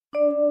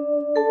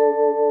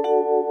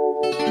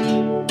Hello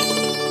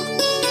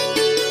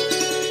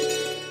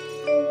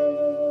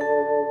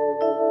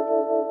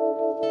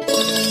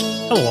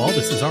all,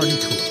 this is Arden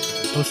Cool,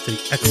 host of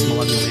the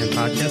Ex-Millennial Man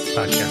podcast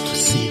for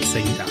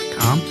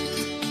SeedSing.com.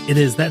 It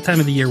is that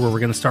time of the year where we're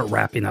going to start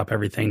wrapping up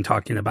everything,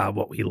 talking about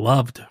what we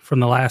loved from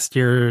the last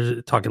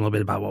year, talking a little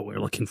bit about what we're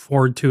looking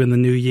forward to in the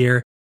new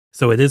year.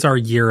 So it is our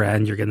year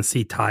end. You're going to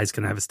see Ty's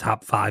going to have his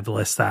top 5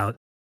 lists out.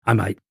 I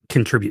might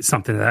contribute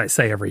something that I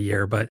say every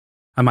year, but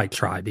I might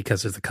try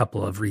because there's a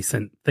couple of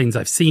recent things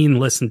I've seen,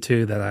 listened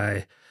to that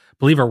I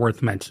believe are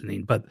worth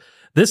mentioning. But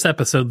this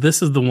episode,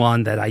 this is the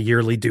one that I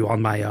yearly do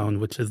on my own,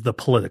 which is the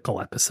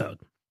political episode.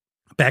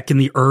 Back in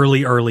the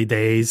early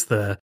days,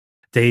 the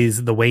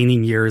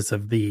waning years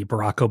of the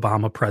Barack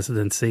Obama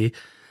presidency,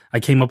 I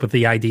came up with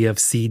the idea of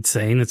Seed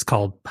Sing. It's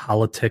called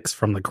Politics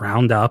from the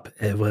Ground Up.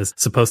 It was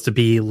supposed to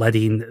be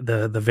letting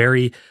the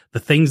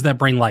things that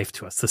bring life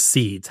to us, the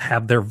seeds,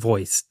 have their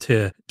voice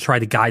to try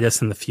to guide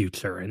us in the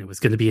future. And it was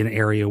going to be an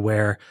area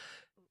where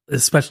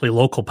especially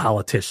local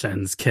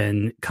politicians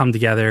can come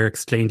together,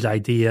 exchange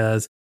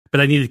ideas. But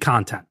I needed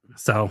content.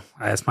 So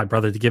I asked my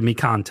brother to give me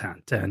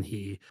content, and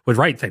he would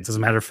write things. As a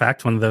matter of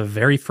fact, one of the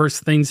very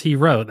first things he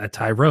wrote, that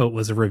Ty wrote,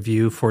 was a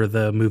review for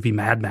the movie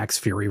Mad Max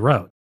Fury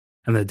Road.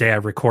 And the day I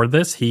record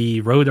this,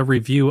 he wrote a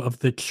review of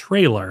the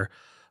trailer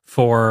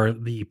for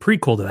the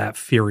prequel to that,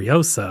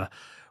 Furiosa,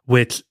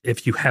 which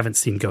if you haven't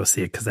seen, go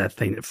see it because that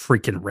thing, it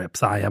freaking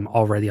rips. I'm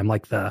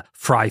like the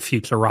Fry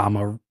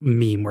Futurama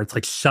meme where it's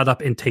like, shut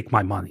up and take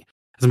my money.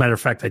 As a matter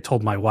of fact, I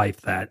told my wife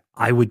that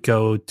I would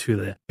go to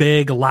the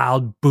big,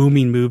 loud,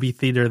 booming movie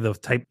theater, the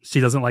type she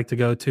doesn't like to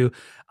go to.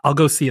 I'll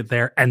go see it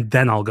there, and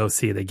then I'll go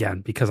see it again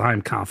because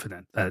I'm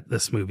confident that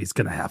this movie's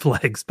going to have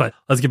legs. But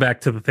let's get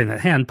back to the thing at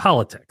hand,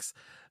 politics.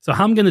 So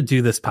how I'm going to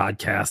do this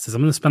podcast is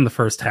I'm going to spend the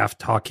first half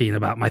talking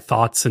about my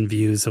thoughts and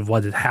views of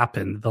what had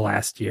happened the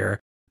last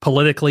year,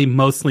 politically,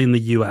 mostly in the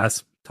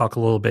U.S., talk a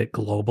little bit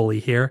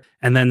globally here.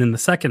 And then in the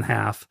second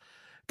half,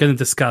 going to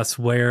discuss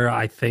where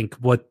I think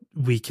what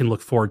we can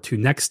look forward to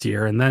next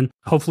year. And then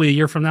hopefully a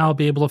year from now, I'll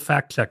be able to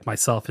fact check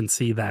myself and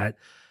see that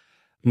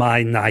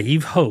my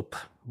naive hope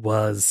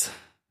was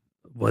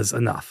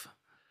enough.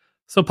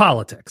 So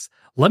politics.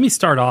 Let me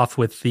start off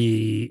with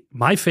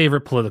my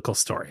favorite political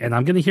story. And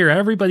I'm going to hear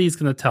everybody's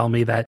going to tell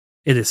me that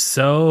it is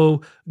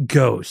so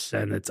gauche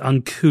and it's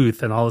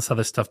uncouth and all this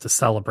other stuff to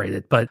celebrate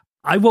it. But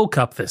I woke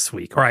up this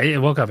week, or I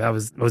woke up, I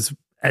was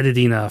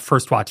editing a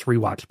First Watch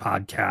Rewatch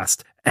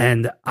podcast,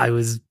 and I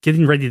was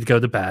getting ready to go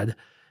to bed,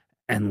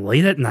 and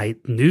late at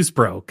night, news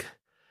broke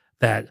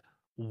that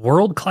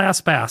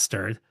world-class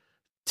bastard,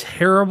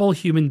 terrible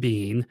human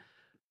being,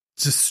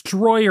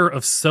 destroyer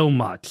of so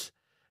much,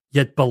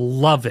 yet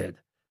beloved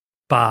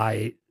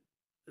by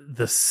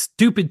the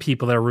stupid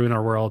people that ruin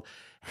our world,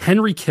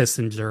 Henry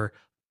Kissinger,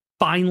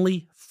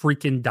 finally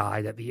freaking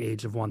died at the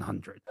age of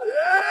 100.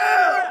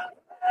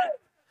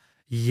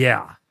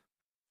 Yeah.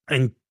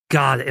 And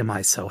God, am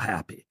I so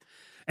happy.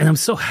 And I'm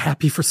so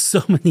happy for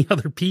so many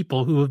other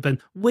people who have been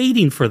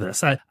waiting for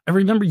this. I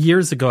remember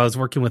years ago, I was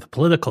working with a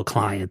political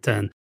client,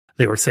 and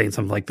they were saying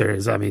something like,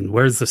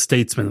 where's the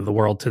statesman of the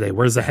world today?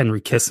 Where's the Henry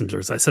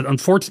Kissingers? I said,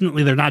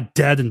 unfortunately, they're not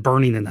dead and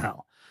burning in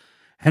hell.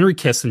 Henry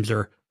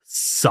Kissinger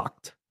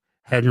sucked.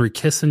 Henry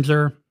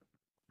Kissinger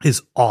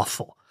is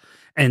awful.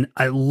 And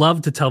I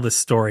love to tell this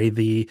story.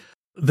 The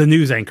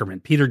news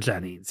anchorman, Peter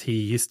Jennings, he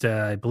used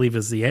to, I believe it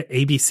was the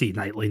ABC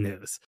Nightly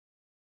News.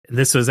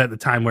 This was at the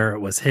time where it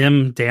was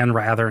him, Dan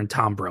Rather, and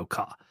Tom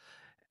Brokaw.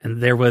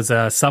 And there was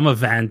some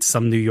event,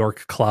 some New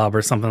York club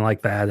or something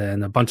like that,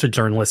 and a bunch of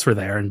journalists were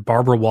there. And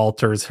Barbara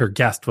Walters, her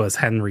guest, was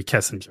Henry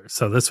Kissinger.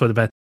 So this would have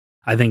been,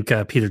 I think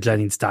Peter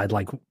Jennings died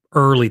like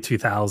early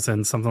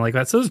 2000s, something like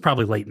that. So it was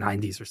probably late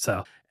 90s or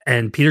so.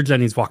 And Peter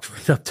Jennings walked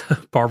right up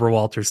to Barbara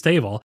Walters'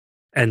 table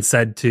and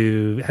said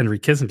to Henry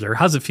Kissinger,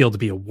 how's it feel to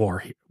be a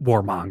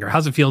warmonger?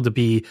 How's it feel to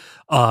be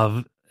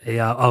a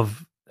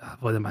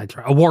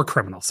war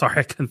criminal? Sorry,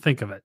 I couldn't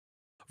think of it.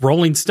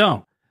 Rolling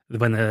Stone,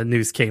 when the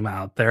news came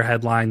out, their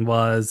headline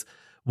was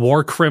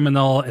war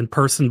criminal and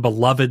person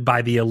beloved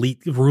by the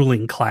elite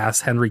ruling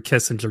class, Henry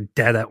Kissinger,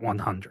 dead at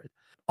 100.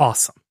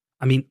 Awesome.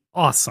 I mean,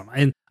 awesome.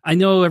 And I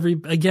know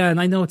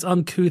I know it's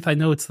uncouth. I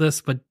know it's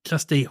this, but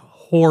just a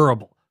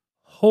horrible,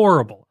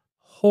 horrible,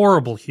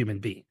 horrible human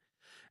being.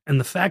 And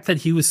the fact that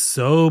he was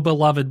so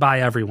beloved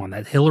by everyone,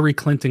 that Hillary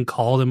Clinton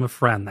called him a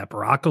friend, that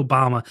Barack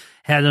Obama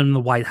had him in the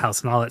White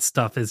House and all that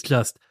stuff is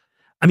just,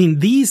 I mean,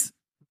 these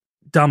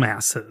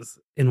dumbasses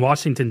in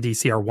Washington,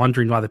 D.C. are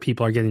wondering why the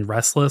people are getting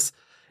restless.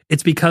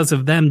 It's because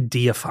of them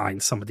deifying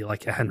somebody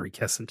like a Henry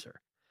Kissinger.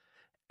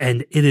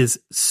 And it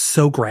is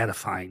so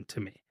gratifying to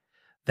me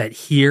that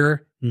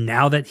here,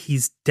 now that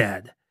he's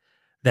dead,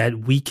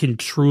 that we can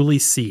truly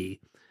see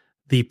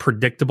the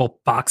predictable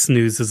Fox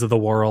Newses of the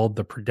world,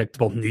 the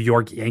predictable New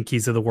York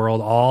Yankees of the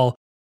world, all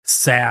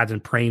sad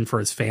and praying for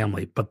his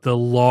family. But the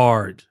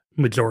large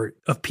majority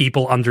of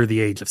people under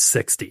the age of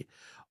 60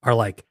 are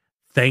like,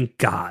 thank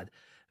God.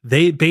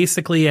 They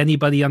basically,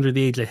 anybody under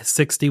the age of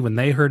 60, when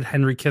they heard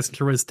Henry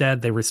Kissinger was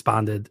dead, they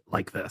responded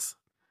like this.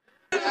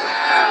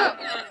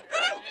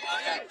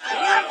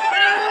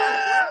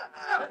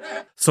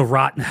 So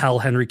rotten hell,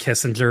 Henry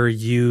Kissinger,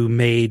 you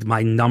made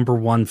my number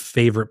one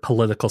favorite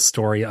political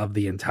story of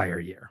the entire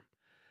year.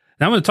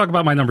 Now I'm going to talk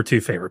about my number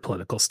two favorite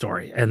political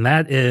story, and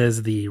that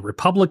is the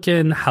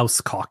Republican House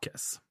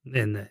Caucus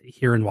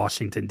here in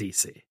Washington,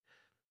 D.C.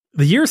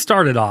 The year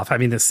started off, I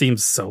mean, this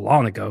seems so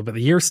long ago, but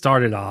the year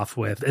started off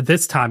with, at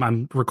this time,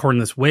 I'm recording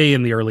this way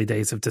in the early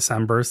days of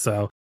December,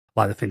 so a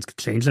lot of things could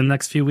change in the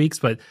next few weeks,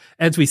 but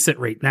as we sit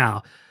right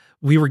now,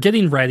 we were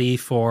getting ready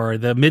for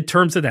the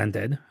midterms that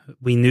ended.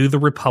 We knew the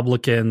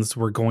Republicans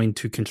were going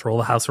to control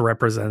the House of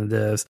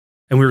Representatives,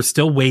 and we were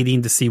still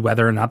waiting to see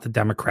whether or not the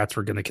Democrats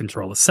were going to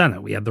control the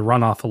Senate. We had the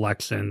runoff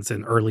elections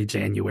in early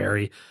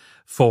January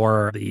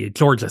for the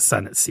Georgia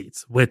Senate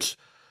seats, which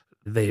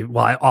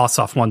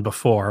Ossoff won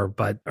before,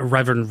 but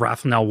Reverend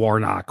Raphael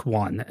Warnock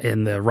won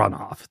in the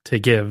runoff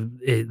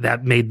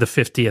that made the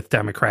 50th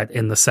Democrat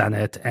in the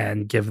Senate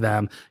and give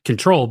them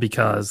control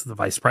because the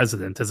vice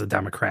president is a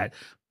Democrat.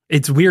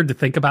 It's weird to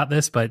think about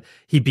this, but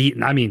he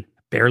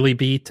barely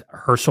beat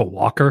Herschel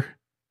Walker.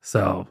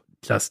 So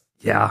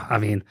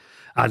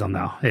I don't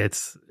know.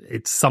 It's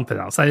something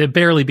else. I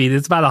barely beat it.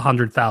 It's about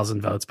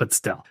 100,000 votes, but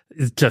still,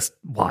 it's just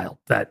wild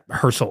that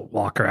Herschel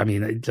Walker.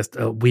 Just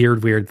a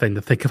weird thing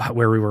to think about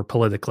where we were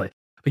politically.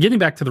 But getting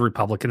back to the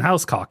Republican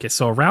House Caucus.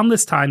 So around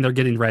this time, they're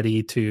getting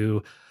ready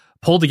to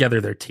pull together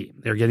their team.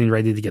 They're getting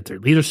ready to get their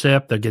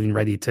leadership. They're getting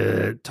ready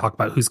to talk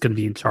about who's going to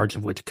be in charge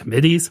of which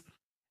committees.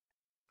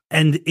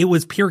 And it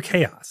was pure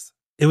chaos.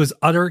 It was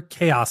utter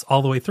chaos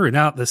all the way through.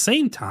 Now, at the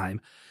same time,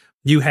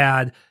 you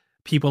had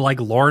people like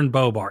Lauren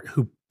Boebert,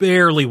 who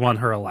barely won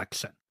her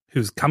election,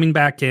 who's coming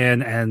back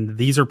in. And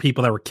these are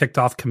people that were kicked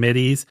off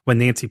committees when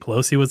Nancy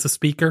Pelosi was the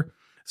speaker.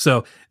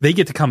 So they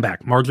get to come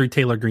back. Marjorie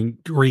Taylor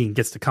Greene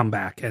gets to come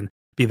back and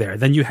be there.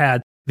 Then you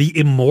had the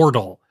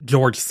immortal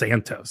George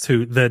Santos,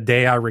 who the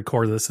day I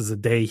record this is the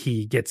day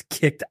he gets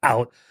kicked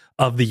out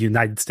of the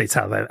United States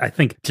House. I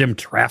think Jim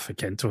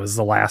Traficant was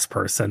the last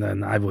person,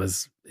 and I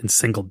was in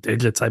single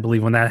digits, I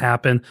believe, when that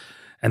happened.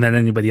 And then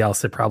anybody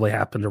else, it probably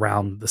happened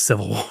around the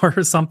Civil War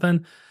or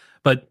something.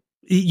 But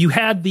you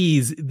had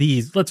these,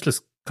 let's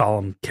just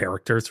call them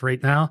characters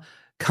right now,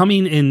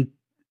 coming in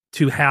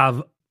to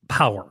have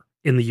power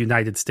in the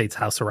United States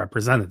House of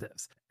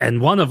Representatives. And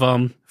one of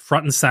them,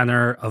 front and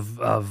center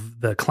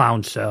of the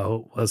clown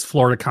show, was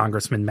Florida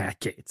Congressman Matt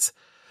Gaetz,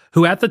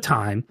 who at the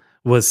time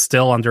was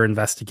still under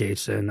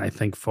investigation, I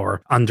think,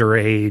 for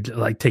underage,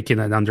 like taking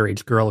an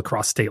underage girl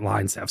across state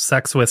lines to have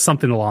sex with,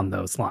 something along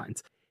those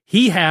lines.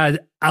 He had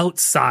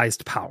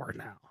outsized power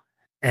now.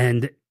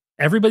 And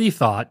everybody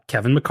thought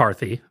Kevin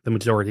McCarthy, the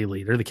majority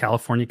leader, the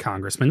California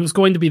congressman, was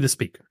going to be the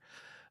speaker.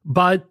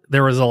 But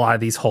there was a lot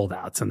of these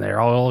holdouts, and they're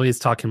always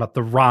talking about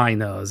the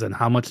rhinos and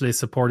how much they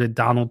supported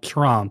Donald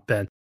Trump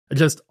and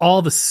just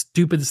all the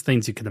stupidest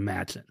things you can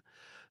imagine.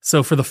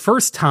 So for the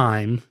first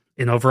time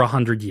in over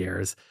 100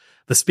 years,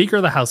 the Speaker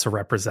of the House of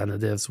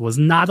Representatives was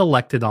not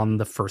elected on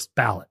the first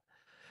ballot.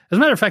 As a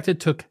matter of fact, it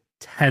took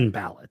 10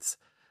 ballots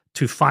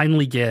to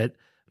finally get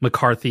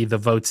McCarthy the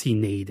votes he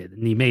needed.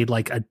 And he made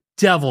like a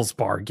devil's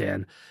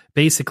bargain,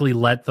 basically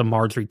let the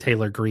Marjorie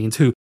Taylor Greenes,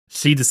 who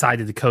she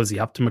decided to cozy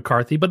up to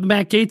McCarthy, but the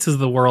Matt Gaetzes of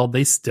the world,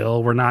 they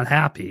still were not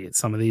happy.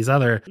 Some of these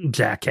other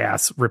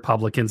jackass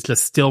Republicans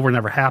just still were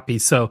never happy.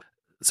 So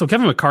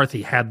Kevin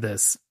McCarthy had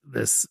this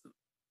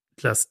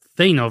just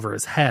thing over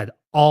his head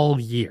all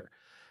year.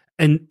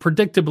 And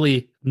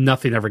predictably,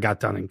 nothing ever got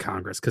done in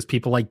Congress because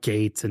people like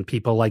Gaetz and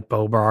people like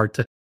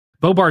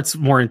Boebert's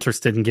more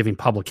interested in giving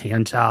public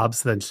hand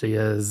jobs than she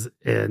is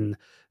in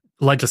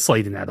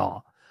legislating at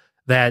all.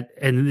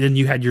 And then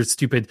you had your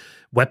stupid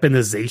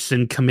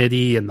weaponization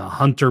committee and the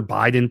Hunter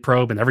Biden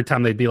probe. And every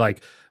time they'd be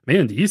like,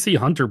 man, do you see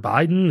Hunter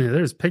Biden?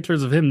 There's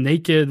pictures of him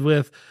naked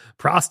with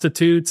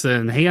prostitutes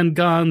and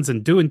handguns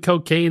and doing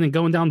cocaine and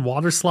going down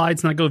water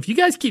slides. And I go, if you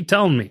guys keep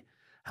telling me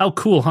how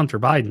cool Hunter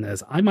Biden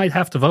is, I might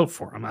have to vote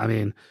for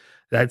him.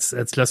 That's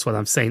just what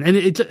I'm saying. And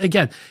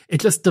it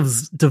just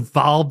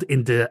devolved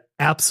into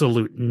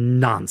absolute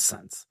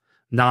nonsense,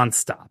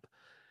 nonstop.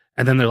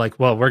 And then they're like,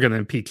 well, we're going to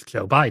impeach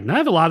Joe Biden. I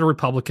have a lot of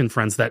Republican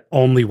friends that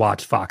only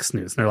watch Fox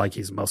News. And they're like,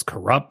 he's the most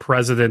corrupt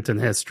president in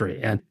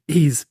history. And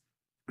he's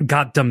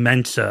got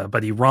dementia,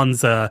 but he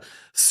runs a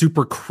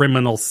super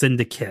criminal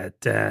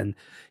syndicate. And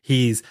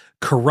he's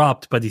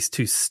corrupt, but he's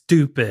too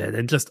stupid.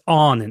 And just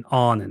on and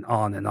on and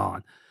on and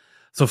on.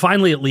 So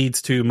finally, it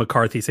leads to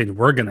McCarthy saying,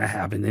 we're going to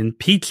have an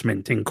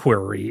impeachment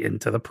inquiry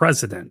into the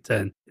president.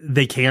 And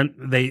they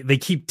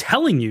keep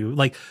telling you,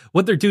 like,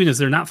 what they're doing is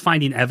they're not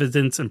finding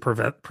evidence and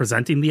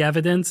presenting the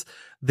evidence.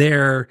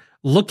 They're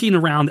looking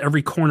around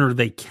every corner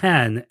they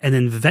can and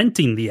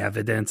inventing the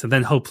evidence, and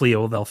then hopefully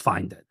they'll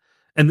find it.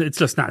 And it's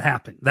just not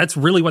happening. That's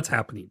really what's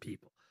happening,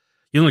 people.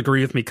 You don't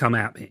agree with me, come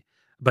at me.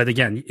 But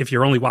again, if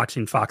you're only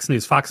watching Fox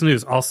News,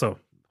 also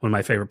one of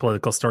my favorite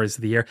political stories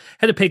of the year,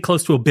 had to pay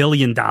close to $1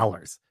 billion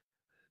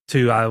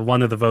to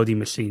one of the voting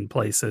machine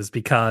places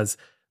because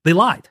they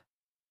lied.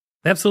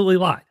 They absolutely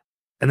lied.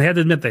 And they had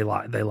to admit they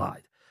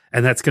lied.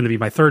 And that's going to be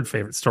my third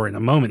favorite story in a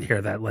moment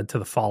here that led to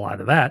the fallout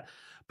of that.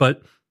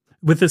 But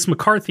with this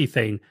McCarthy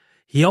thing,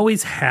 he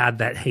always had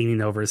that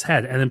hanging over his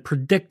head. And then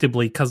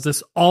predictably, because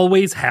this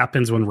always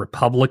happens when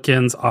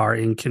Republicans are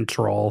in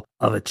control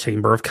of a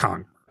chamber of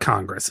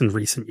Congress in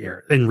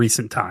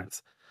recent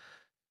times,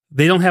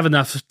 they don't have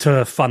enough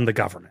to fund the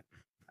government.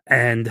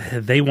 And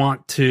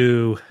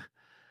the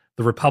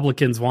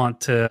Republicans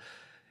want to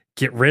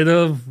get rid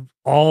of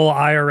all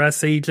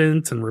IRS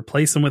agents and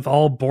replace them with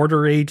all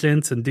border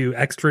agents and do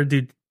extra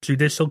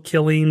judicial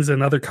killings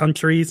in other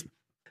countries,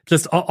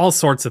 just all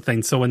sorts of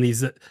things. So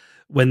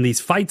when these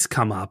fights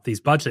come up, these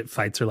budget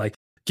fights are like,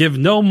 give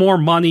no more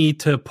money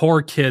to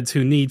poor kids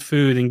who need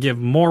food and give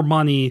more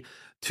money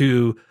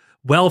to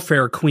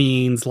welfare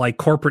queens like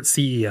corporate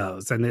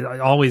CEOs. And it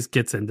always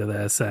gets into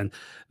this, and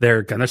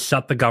they're going to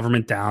shut the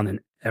government down. And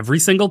every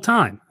single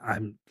time,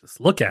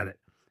 just look at it,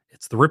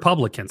 it's the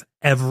Republicans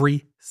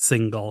every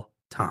single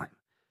time.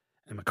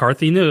 And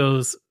McCarthy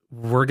knows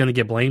we're going to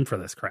get blamed for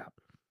this crap.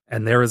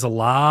 And there is a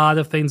lot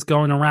of things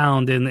going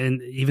around.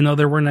 And even though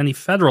there weren't any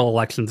federal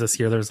elections this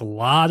year, there's a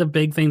lot of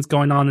big things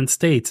going on in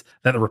states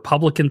that the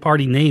Republican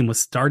Party name was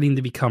starting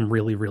to become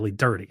really, really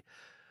dirty.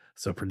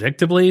 So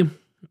predictably,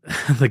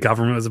 the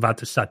government was about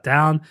to shut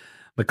down.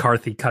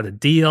 McCarthy cut a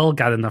deal,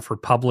 got enough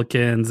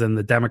Republicans and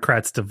the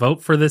Democrats to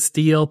vote for this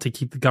deal to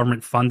keep the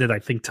government funded, I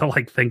think, till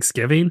like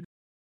Thanksgiving.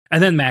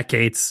 And then Matt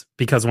Gaetz,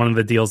 because one of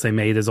the deals they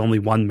made is only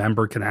one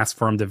member can ask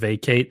for him to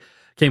vacate,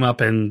 came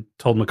up and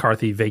told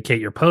McCarthy,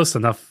 vacate your post.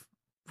 Enough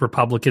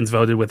Republicans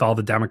voted with all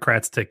the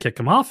Democrats to kick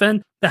him off,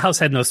 and the House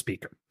had no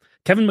speaker.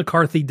 Kevin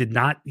McCarthy did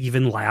not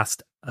even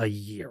last a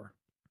year.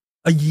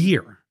 A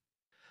year.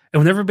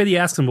 And when everybody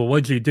asks him, well,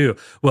 what'd you do?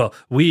 Well,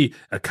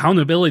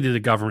 accountability to the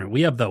government.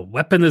 We have the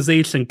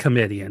weaponization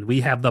committee, and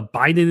we have the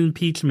Biden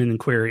impeachment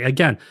inquiry.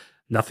 Again,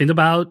 nothing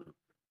about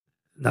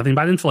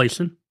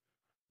inflation,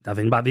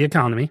 nothing about the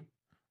economy,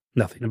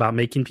 nothing about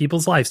making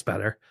people's lives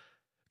better.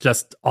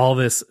 Just all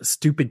this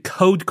stupid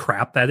code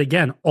crap that,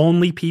 again,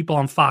 only people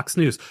on Fox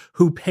News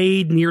who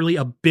paid nearly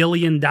 $1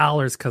 billion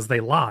because they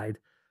lied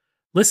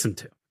listened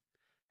to.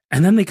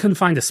 And then they couldn't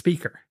find a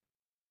speaker.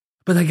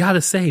 But I got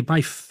to say,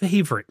 my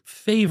favorite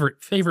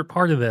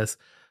part of this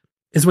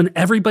is when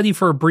everybody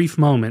for a brief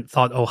moment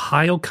thought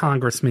Ohio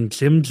Congressman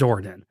Jim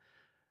Jordan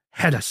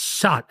had a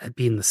shot at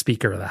being the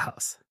Speaker of the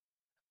House.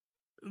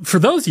 For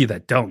those of you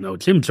that don't know,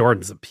 Jim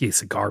Jordan's a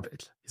piece of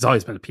garbage. He's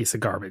always been a piece of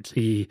garbage.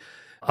 He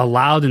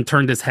allowed and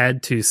turned his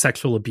head to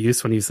sexual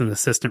abuse when he was an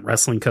assistant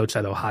wrestling coach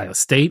at Ohio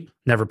State.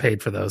 Never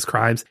paid for those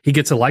crimes. He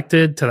gets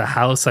elected to the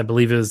House, I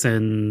believe it was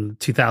in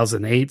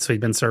 2008, so he'd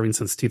been serving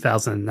since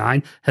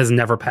 2009, has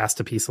never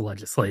passed a piece of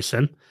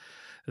legislation.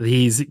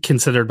 He's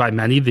considered by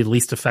many the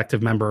least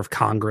effective member of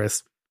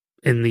Congress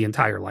in the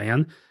entire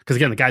land. Because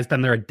again, the guy's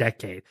been there a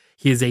decade.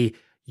 He is a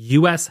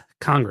U.S.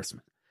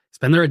 congressman. He's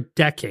been there a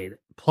decade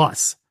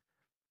plus,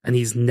 and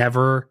he's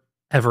never,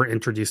 ever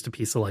introduced a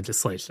piece of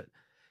legislation.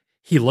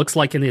 He looks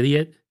like an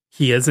idiot.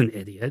 He is an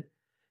idiot.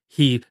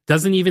 He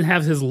doesn't even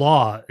have his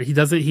law.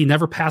 He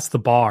never passed the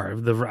bar.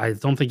 I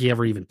don't think he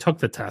ever even took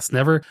the test,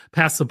 never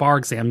passed the bar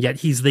exam, yet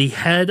he's the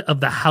head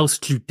of the House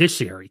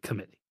Judiciary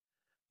Committee.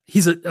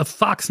 He's a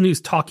Fox News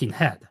talking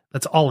head.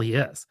 That's all he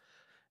is.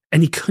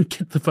 And he couldn't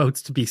get the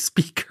votes to be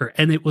speaker.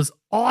 And it was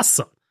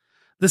awesome.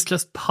 This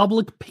just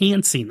public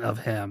pantsing of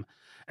him.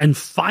 And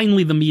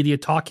finally the media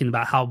talking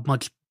about how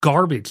much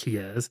garbage he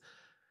is.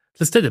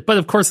 Just did it. But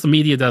of course, the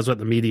media does what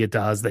the media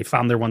does. They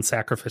found their one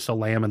sacrificial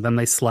lamb and then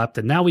they slept.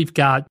 And now we've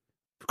got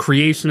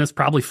creationist,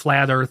 probably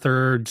flat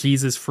earther,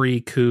 Jesus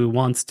freak who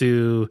wants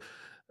to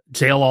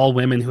jail all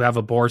women who have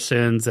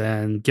abortions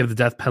and give the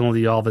death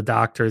penalty to all the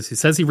doctors. He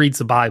says he reads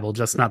the Bible,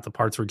 just not the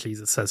parts where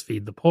Jesus says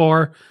feed the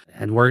poor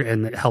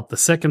and help the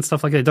sick and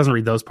stuff like that. He doesn't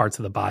read those parts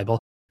of the Bible.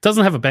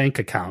 Doesn't have a bank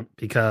account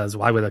because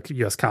why would a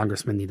U.S.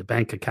 congressman need a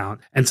bank account?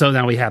 And so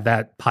now we have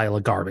that pile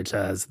of garbage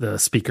as the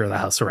Speaker of the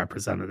House of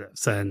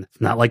Representatives. And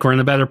not like we're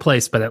in a better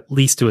place, but at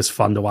least it was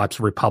fun to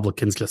watch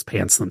Republicans just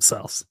pants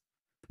themselves.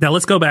 Now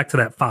let's go back to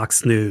that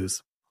Fox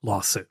News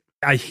lawsuit.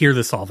 I hear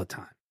this all the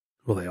time.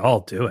 Well, they all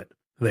do it.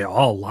 They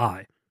all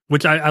lie,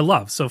 which I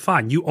love. So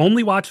fine. You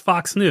only watch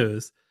Fox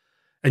News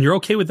and you're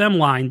okay with them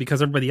lying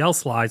because everybody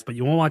else lies, but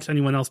you won't watch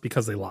anyone else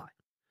because they lie.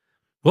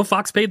 Well,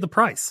 Fox paid the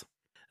price.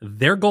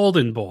 Their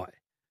golden boy,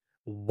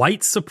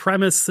 white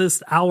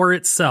supremacist hour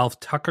itself,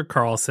 Tucker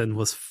Carlson,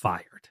 was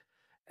fired.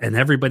 And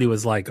everybody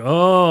was like,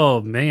 oh,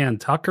 man,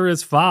 Tucker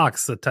is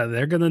Fox.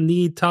 They're going to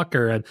need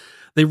Tucker. And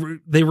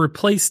they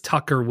replaced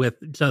Tucker with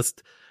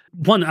just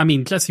one. I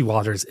mean, Jesse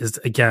Waters is,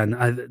 again,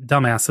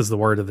 dumbass is the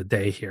word of the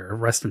day here.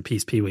 Rest in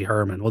peace, Pee Wee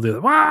Herman. We'll do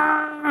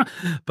that.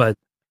 But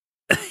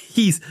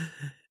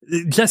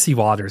Jesse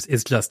Waters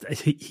is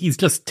he's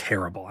just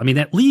terrible. I mean,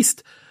 at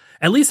least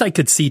I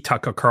could see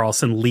Tucker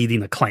Carlson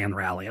leading a Klan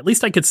rally. At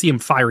least I could see him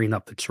firing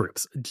up the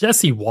troops.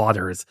 Jesse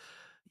Waters,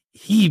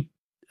 he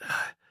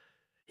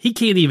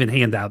can't even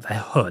hand out the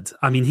hoods.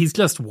 I mean, he's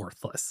just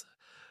worthless.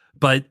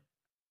 But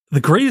the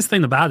greatest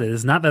thing about it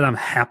is not that I'm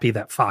happy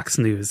that Fox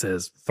News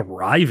is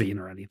thriving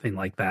or anything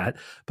like that,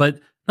 but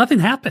nothing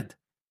happened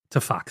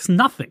to Fox.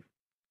 Nothing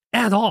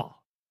at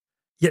all.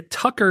 Yet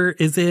Tucker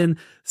is in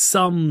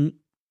some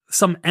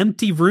some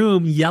empty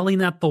room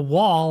yelling at the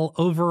wall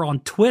over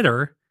on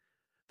Twitter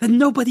that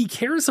nobody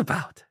cares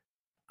about.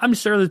 I'm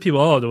sure there's people,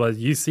 well,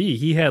 you see,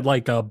 he had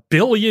like 1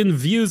 billion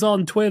views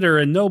on Twitter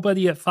and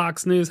nobody at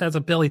Fox News has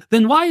 1 billion.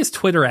 Then why is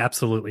Twitter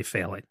absolutely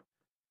failing?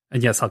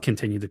 And yes, I'll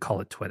continue to call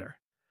it Twitter.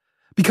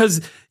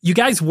 Because you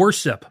guys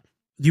worship,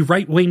 you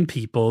right-wing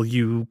people,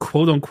 you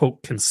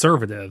quote-unquote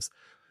conservatives,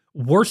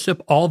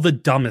 worship all the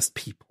dumbest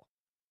people.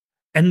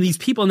 And these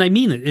people, and I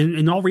mean it,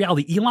 in all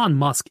reality, Elon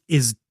Musk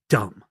is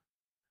dumb.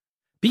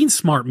 Being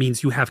smart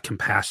means you have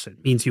compassion,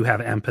 means you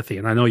have empathy.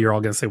 And I know you're all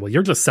going to say, well,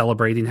 you're just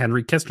celebrating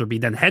Henry Kissinger. But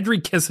then Henry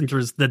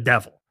Kissinger's the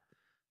devil.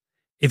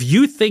 If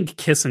you think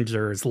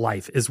Kissinger's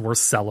life is worth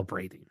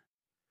celebrating,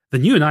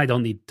 then you and I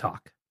don't need to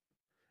talk.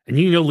 And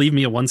you can go leave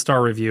me a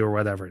 1-star review or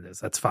whatever it is.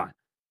 That's fine.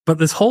 But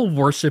this whole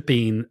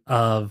worshiping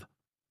of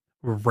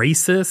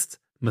racist,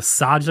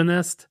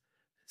 misogynist,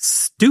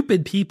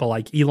 stupid people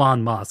like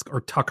Elon Musk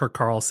or Tucker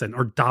Carlson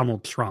or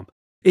Donald Trump.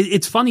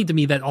 It's funny to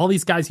me that all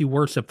these guys you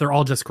worship, they're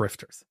all just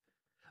grifters.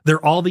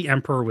 They're all the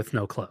emperor with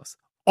no clothes.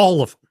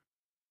 All of them.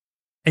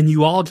 And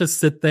you all just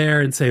sit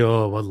there and say,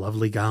 oh, what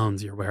lovely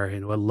gowns you're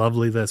wearing. What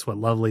lovely this, what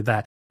lovely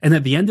that. And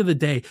at the end of the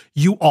day,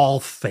 you all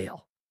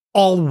fail.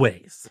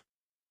 Always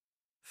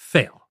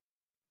fail.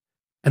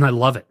 And I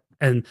love it.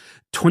 And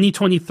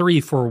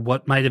 2023, for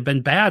what might have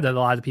been bad that a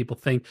lot of people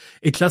think,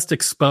 it just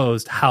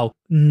exposed how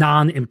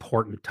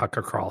non-important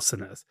Tucker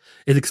Carlson is.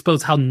 It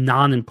exposed how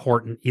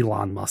non-important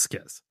Elon Musk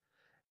is.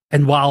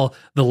 And while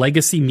the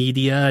legacy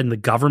media and the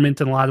government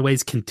in a lot of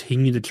ways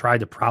continue to try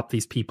to prop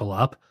these people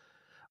up,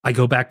 I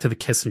go back to the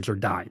Kissinger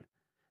dying.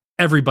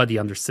 Everybody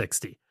under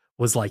 60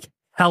 was like,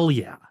 hell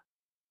yeah.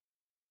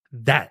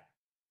 That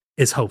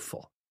is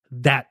hopeful.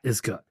 That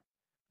is good.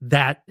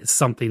 That is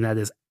something that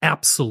is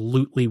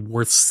absolutely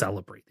worth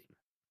celebrating.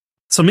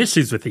 Some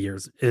issues with the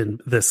years in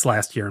this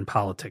last year in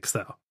politics,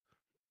 though.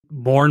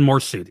 More and more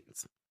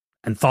shootings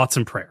and thoughts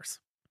and prayers.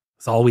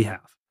 That's all we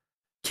have.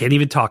 Can't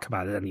even talk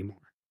about it anymore.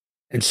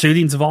 And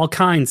shootings of all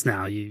kinds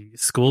now.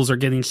 Schools are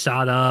getting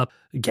shot up,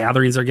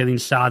 gatherings are getting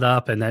shot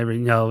up, and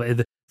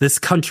this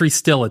country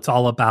still, it's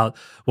all about,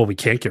 well, we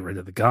can't get rid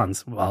of the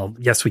guns. Well,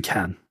 yes, we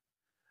can.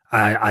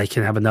 I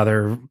can have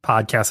another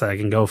podcast that I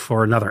can go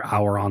for another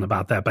hour on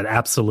about that, but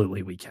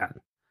absolutely we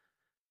can.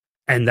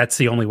 And that's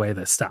the only way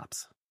this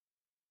stops.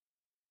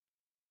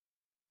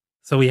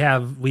 So we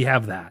have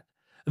that.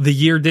 The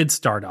year did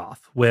start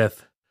off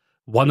with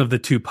one of the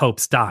 2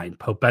 popes dying.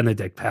 Pope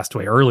Benedict passed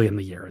away early in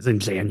the year, it was in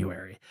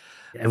January,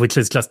 which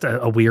is just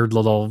a weird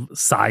little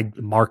side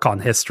mark on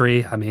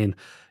history. I mean,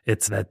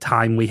 it's that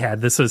time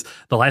this was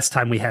the last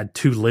time we had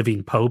 2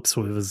 living popes.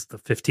 It was the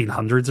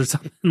 1500s or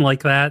something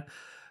like that.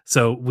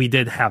 So we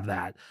did have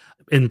that.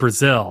 In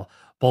Brazil,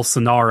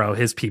 Bolsonaro,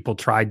 his people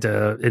tried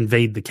to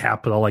invade the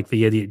capital like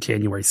the idiot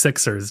January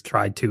 6ers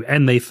tried to,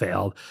 and they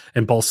failed.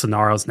 And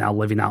Bolsonaro's now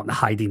living out and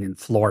hiding in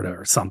Florida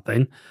or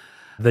something.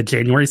 The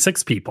January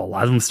 6 people, a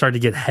lot of them started to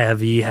get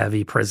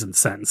heavy prison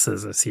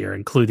sentences this year,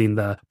 including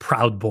the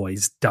Proud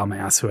Boys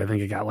dumbass, who I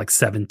think got like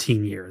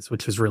 17 years,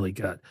 which was really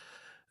good.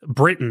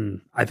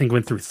 Britain, I think,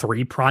 went through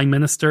 3 prime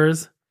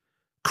ministers,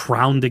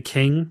 crowned a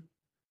king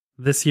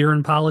this year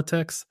in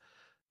politics.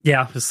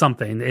 Yeah, it was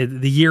something.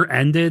 The year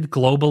ended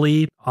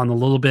globally on a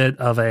little bit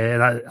of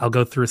and I'll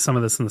go through some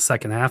of this in the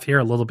second half here,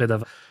 a little bit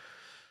of,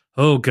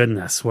 oh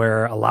goodness,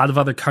 where a lot of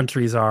other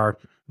countries they're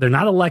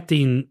not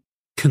electing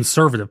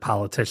conservative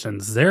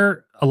politicians.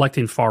 They're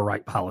electing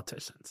far-right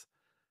politicians.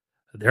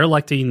 They're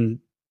electing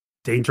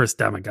dangerous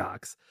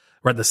demagogues.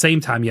 Where at the same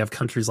time, you have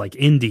countries like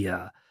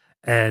India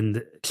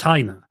and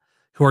China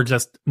who are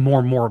just more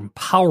and more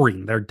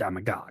empowering their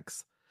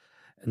demagogues.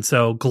 And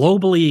so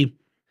globally,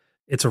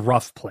 it's a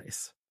rough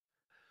place.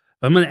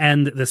 I'm going to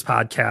end this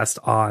podcast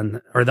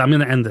I'm going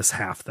to end this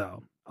half,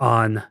 though,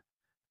 on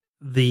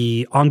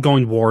the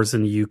ongoing wars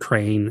in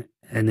Ukraine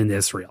and in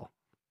Israel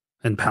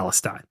and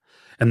Palestine.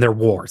 And they're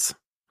wars.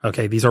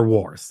 Okay, these are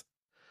wars.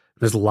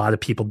 There's a lot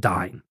of people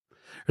dying.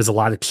 There's a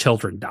lot of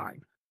children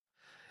dying.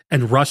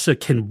 And Russia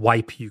can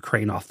wipe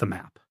Ukraine off the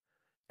map.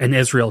 And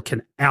Israel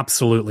can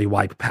absolutely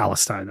wipe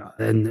Palestine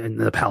and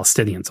the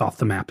Palestinians off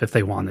the map if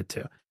they wanted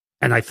to.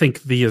 And I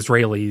think the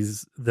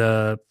Israelis,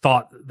 the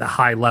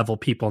high-level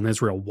people in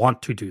Israel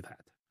want to do that.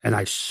 And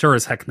I sure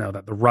as heck know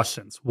that the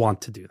Russians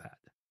want to do that.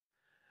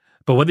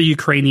 But what the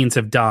Ukrainians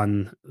have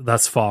done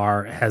thus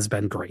far has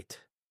been great.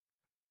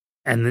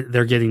 And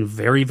they're getting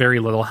very, very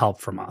little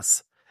help from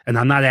us. And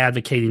I'm not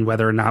advocating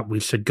whether or not we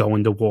should go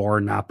into war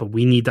or not, but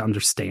we need to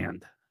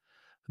understand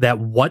that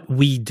what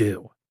we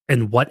do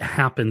and what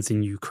happens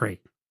in Ukraine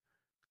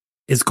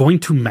is going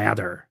to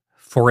matter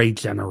for a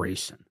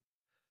generation.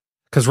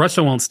 Because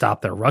Russia won't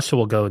stop there. Russia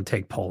will go and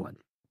take Poland.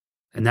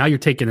 And now you're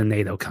taking a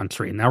NATO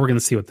country. And now we're going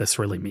to see what this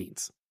really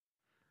means.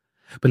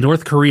 But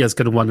North Korea is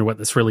going to wonder what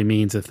this really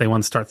means if they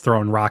want to start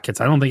throwing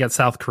rockets. I don't think at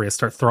South Korea,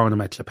 start throwing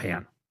them at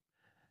Japan.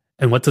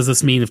 And what does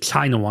this mean if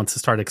China wants to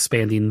start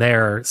expanding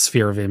their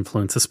sphere of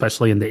influence,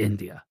 especially into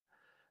India,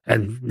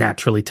 and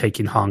naturally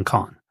taking Hong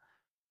Kong?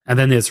 And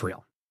then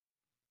Israel.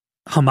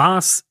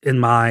 Hamas, in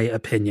my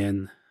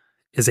opinion,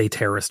 is a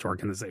terrorist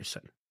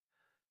organization.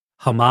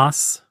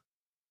 Hamas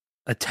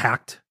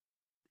attacked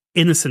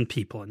innocent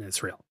people in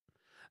Israel.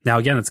 Now,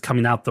 again, it's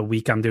coming out the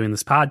week I'm doing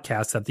this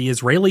podcast that the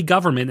Israeli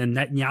government and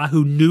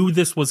Netanyahu knew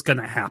this was going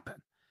to happen.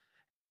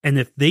 And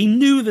if they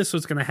knew this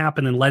was going to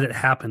happen and let it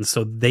happen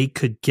so they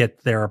could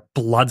get their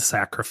blood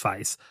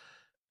sacrifice,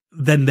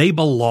 then they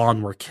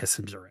belong where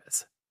Kissinger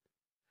is.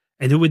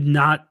 And it would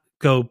not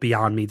go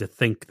beyond me to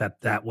think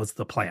that that was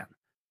the plan.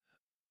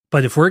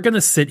 But if we're going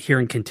to sit here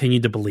and continue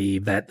to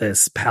believe that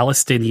this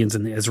Palestinians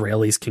and the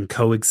Israelis can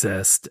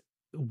coexist,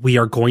 we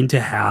are going to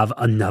have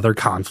another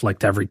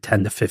conflict every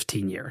 10 to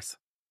 15 years.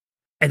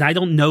 And I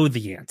don't know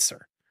the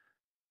answer,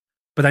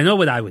 but I know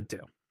what I would do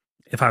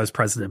if I was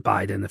President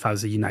Biden, if I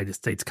was a United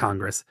States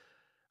Congress.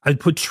 I'd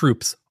put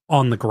troops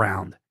on the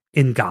ground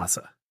in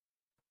Gaza,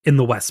 in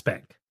the West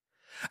Bank.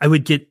 I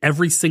would get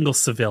every single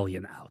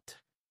civilian out.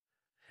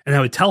 And I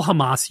would tell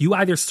Hamas, you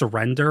either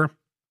surrender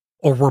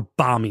or we're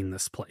bombing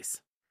this place.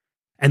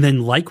 And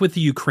then, like with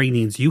the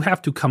Ukrainians, you have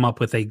to come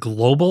up with a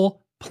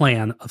global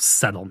plan of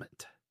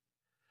settlement.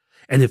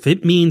 And if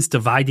it means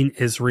dividing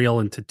Israel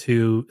into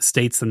two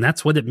states, then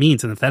that's what it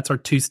means. And if that's our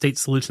two-state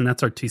solution,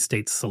 that's our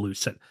two-state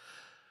solution.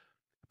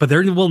 But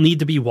there will need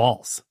to be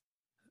walls.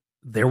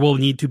 There will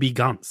need to be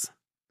guns.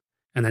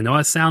 And I know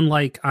I sound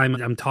like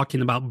I'm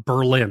talking about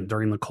Berlin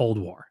during the Cold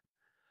War.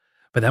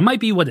 But that might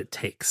be what it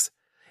takes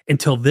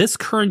until this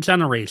current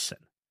generation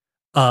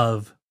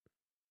of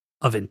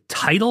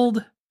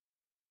entitled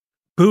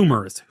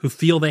boomers who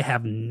feel they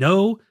have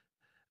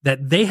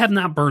that they have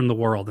not burned the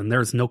world and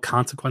there's no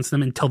consequence to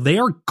them until they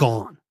are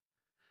gone.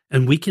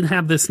 And we can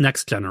have this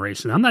next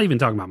generation. I'm not even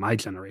talking about my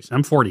generation.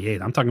 I'm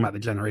 48. I'm talking about the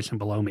generation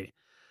below me.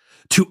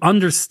 To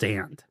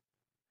understand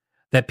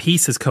that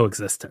peace is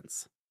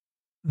coexistence.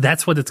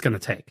 That's what it's going to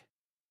take.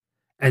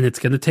 And it's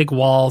going to take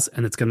walls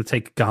and it's going to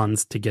take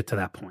guns to get to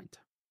that point.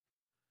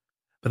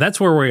 But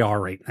that's where we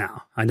are right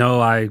now. I know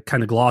I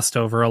kind of glossed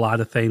over a lot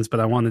of things, but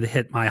I wanted to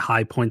hit my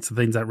high points of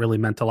things that really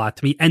meant a lot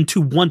to me and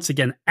to once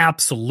again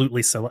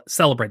absolutely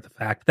celebrate the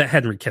fact that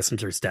Henry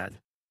Kissinger's dead.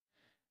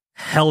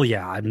 Hell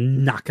yeah,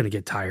 I'm not going to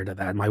get tired of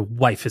that. My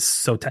wife is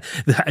so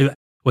tired.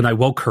 When I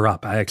woke her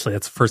up, that's the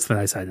first thing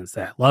I said. I didn't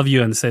say, I love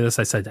you. And say this,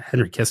 I said,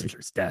 Henry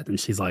Kissinger's dead. And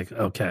she's like,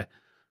 okay.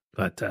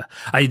 But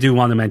I do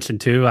want to mention,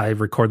 too, I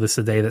record this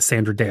the day that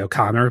Sandra Day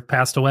O'Connor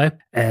passed away.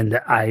 And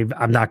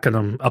I'm not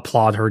going to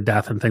applaud her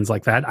death and things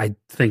like that. I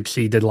think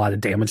she did a lot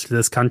of damage to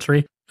this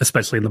country,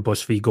 especially in the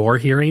Bush v. Gore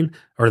hearing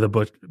or the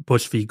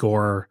Bush v.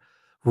 Gore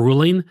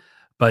ruling.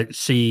 But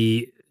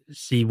she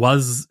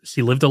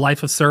lived a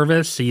life of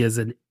service. She is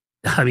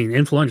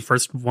influential,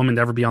 first woman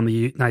to ever be on the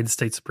United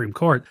States Supreme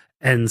Court.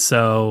 And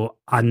so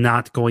I'm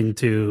not going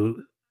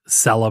to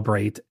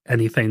celebrate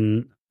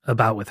anything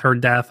about with her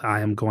death. I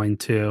am going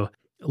to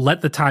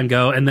let the time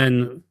go. And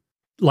then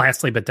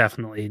lastly, but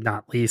definitely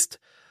not least,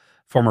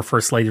 former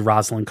First Lady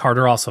Rosalind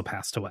Carter also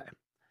passed away.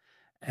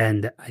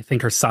 And I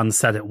think her son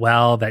said it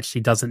well, that she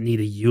doesn't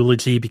need a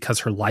eulogy because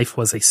her life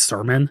was a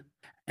sermon.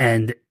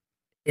 And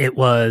it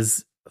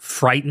was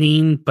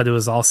frightening, but it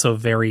was also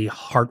very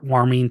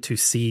heartwarming to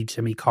see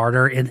Jimmy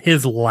Carter in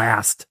his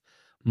last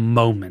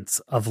moments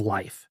of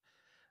life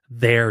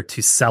there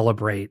to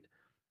celebrate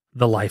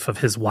the life of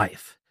his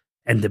wife.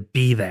 And to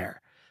be there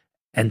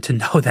and to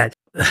know that,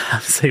 I'll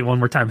say it one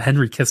more time,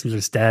 Henry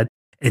Kissinger's dead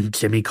and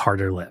Jimmy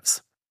Carter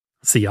lives.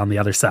 See you on the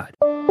other side.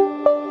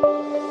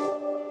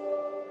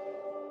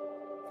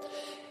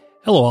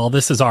 Hello all,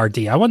 this is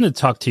RD. I wanted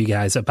to talk to you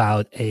guys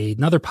about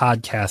another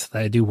podcast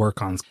that I do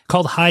work on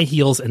called High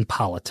Heels in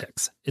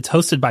Politics. It's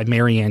hosted by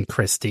Marianne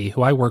Christie,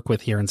 who I work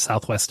with here in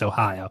Southwest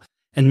Ohio.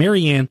 And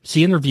Marianne,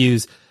 she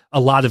interviews a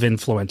lot of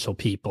influential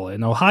people.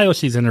 In Ohio,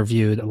 she's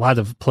interviewed a lot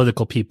of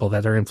political people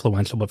that are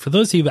influential. But for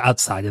those of you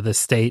outside of the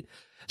state,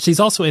 she's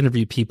also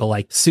interviewed people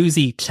like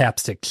Susie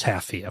Chapstick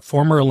Chaffee, a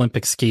former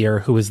Olympic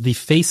skier who was the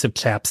face of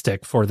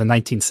chapstick for the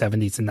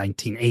 1970s and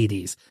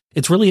 1980s.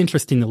 It's really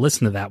interesting to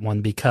listen to that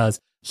one because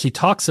she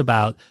talks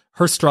about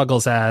her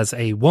struggles as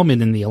a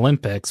woman in the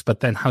Olympics,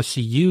 but then how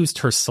she used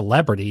her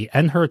celebrity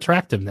and her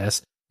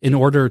attractiveness in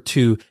order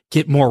to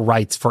get more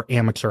rights for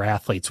amateur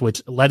athletes,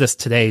 which led us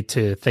today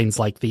to things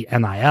like the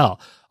NIL.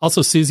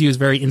 Also, Susie was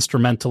very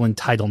instrumental in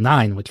Title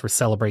IX, which we're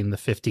celebrating the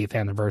 50th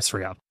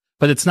anniversary of.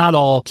 But it's not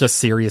all just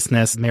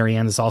seriousness.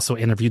 Marianne has also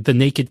interviewed the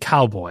Naked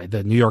Cowboy,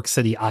 the New York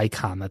City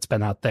icon that's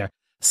been out there.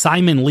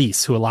 Simon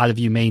Lease, who a lot of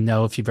you may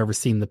know if you've ever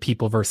seen The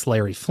People vs.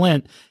 Larry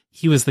Flynt.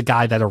 He was the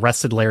guy that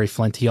arrested Larry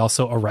Flynt. He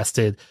also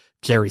arrested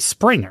Jerry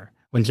Springer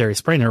when Jerry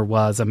Springer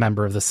was a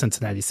member of the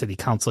Cincinnati City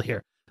Council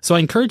here. So I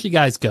encourage you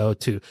guys go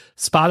to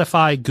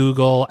Spotify,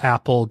 Google,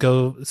 Apple,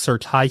 go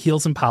search High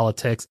Heels in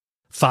Politics,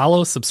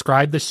 follow,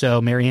 subscribe the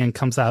show. Marianne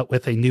comes out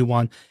with a new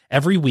one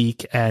every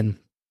week, and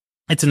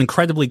it's an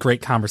incredibly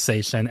great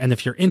conversation. And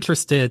if you're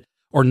interested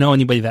or know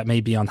anybody that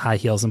may be on High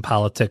Heels in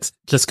Politics,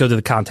 just go to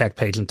the contact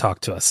page and talk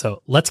to us.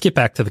 So let's get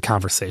back to the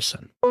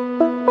conversation.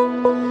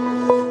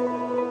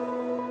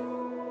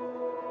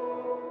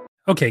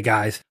 Okay,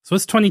 guys. So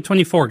what's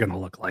 2024 going to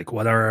look like?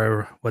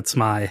 What's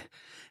my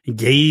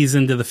gaze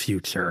into the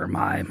future,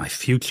 my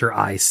future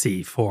I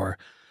see for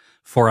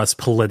for us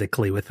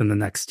politically within the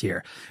next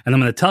year. And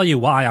I'm going to tell you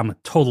why I'm a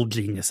total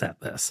genius at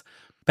this.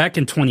 Back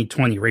in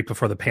 2020, right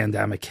before the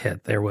pandemic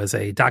hit, there was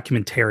a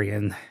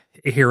documentarian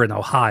here in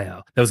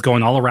Ohio that was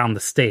going all around the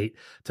state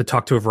to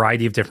talk to a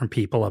variety of different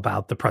people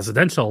about the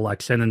presidential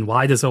election and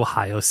why does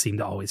Ohio seem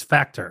to always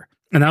factor.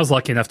 And I was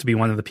lucky enough to be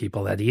one of the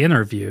people that he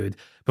interviewed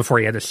before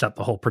he had to shut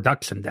the whole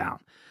production down.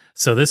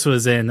 So this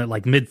was in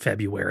like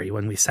mid-February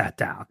when we sat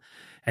down.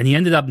 And he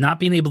ended up not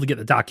being able to get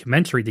the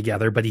documentary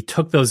together, but he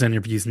took those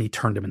interviews and he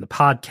turned them into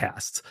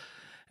podcasts.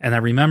 And I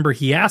remember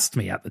he asked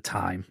me at the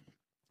time,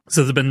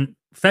 so it had been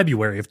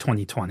February of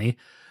 2020,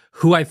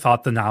 who I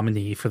thought the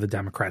nominee for the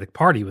Democratic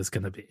Party was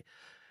going to be.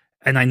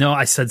 And I know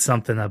I said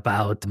something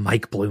about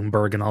Mike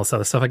Bloomberg and all this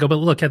other stuff. I go, but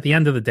look, at the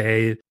end of the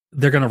day,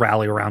 they're going to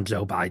rally around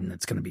Joe Biden.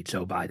 It's going to be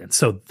Joe Biden.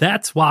 So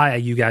that's why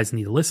you guys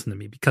need to listen to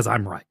me, because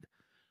I'm right.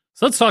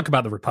 So let's talk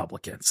about the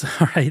Republicans.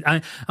 All right.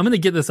 I'm going to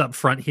get this up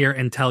front here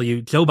and tell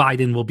you Joe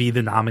Biden will be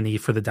the nominee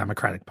for the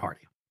Democratic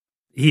Party.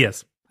 He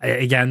is.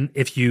 Again,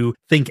 if you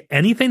think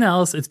anything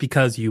else, it's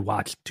because you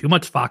watch too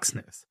much Fox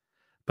News.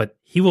 But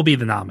he will be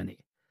the nominee.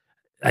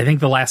 I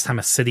think the last time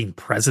a sitting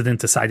president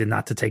decided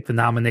not to take the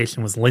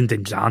nomination was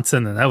Lyndon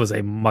Johnson, and that was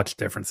a much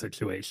different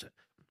situation.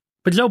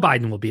 But Joe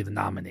Biden will be the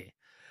nominee.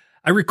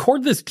 I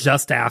record this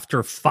just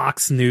after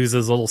Fox News'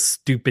 little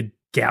stupid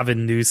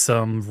Gavin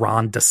Newsom,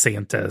 Ron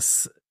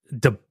DeSantis,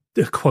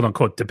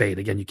 quote-unquote debate.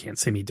 Again, you can't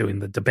see me doing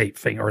the debate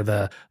thing or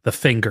the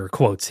finger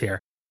quotes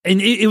here. And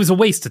it was a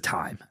waste of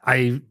time.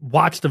 I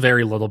watched a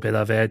very little bit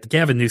of it.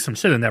 Gavin Newsom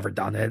should have never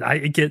done it. I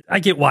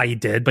get why he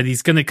did, but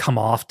he's going to come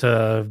off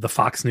to the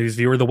Fox News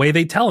viewer the way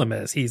they tell him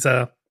is. He's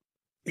a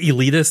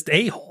elitist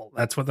a-hole.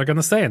 That's what they're going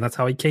to say, and that's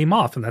how he came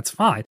off, and that's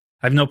fine.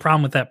 I have no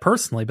problem with that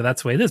personally, but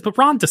that's the way it is. But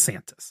Ron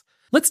DeSantis.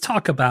 Let's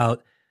talk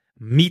about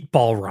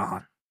Meatball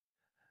Ron.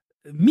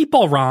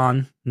 Meatball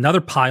Ron,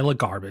 another pile of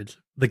garbage.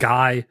 The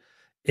guy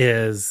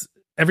is,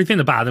 everything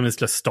about him is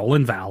just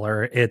stolen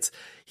valor.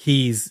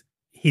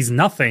 He's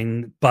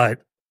nothing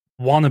but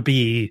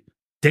wannabe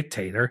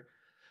dictator.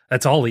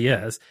 That's all he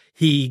is.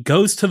 He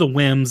goes to the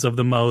whims of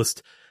the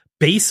most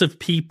base of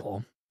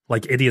people,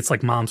 like idiots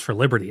like Moms for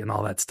Liberty and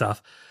all that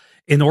stuff,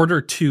 in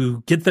order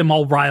to get them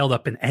all riled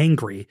up and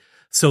angry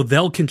so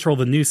they'll control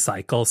the news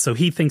cycle. So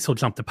he thinks he'll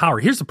jump to power.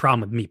 Here's the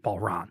problem with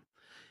Meatball Ron.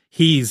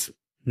 He's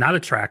not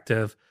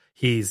attractive.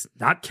 He's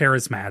not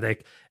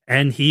charismatic.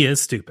 And he is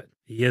stupid.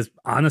 He is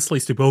honestly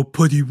stupid. Oh,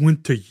 but he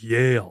went to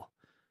Yale.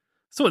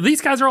 So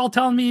these guys are all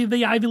telling me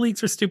the Ivy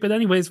Leagues are stupid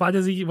anyways. Why do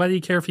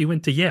you care if he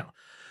went to Yale?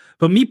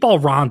 But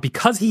Meatball Ron,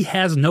 because he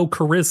has no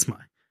charisma,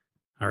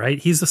 all right,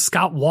 he's a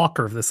Scott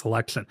Walker of this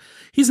election.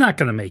 He's not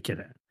going to make it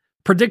in.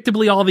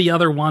 Predictably, all the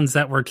other ones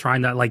that were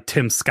trying to, like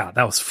Tim Scott,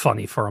 that was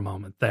funny for a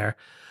moment there.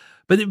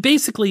 But it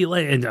basically,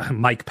 and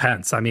Mike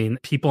Pence, I mean,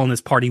 people in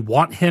his party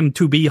want him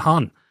to be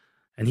hung.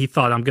 And he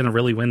thought, I'm going to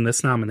really win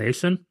this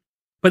nomination.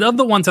 But of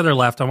the ones that are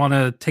left, I want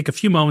to take a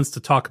few moments to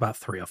talk about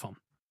three of them.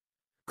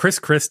 Chris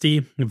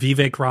Christie,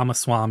 Vivek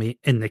Ramaswamy,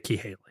 and Nikki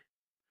Haley.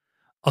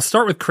 I'll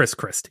start with Chris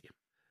Christie.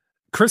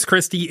 Chris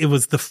Christie, it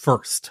was the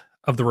first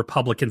of the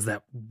Republicans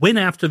that went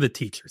after the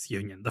teachers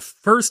union, the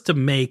first to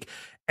make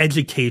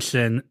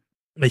education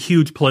a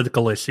huge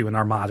political issue in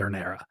our modern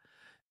era.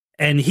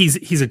 And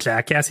he's a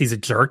jackass. He's a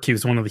jerk. He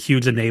was one of the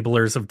huge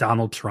enablers of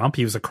Donald Trump.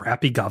 He was a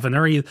crappy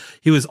governor.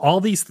 He was all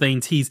these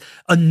things. He's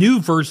a new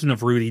version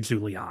of Rudy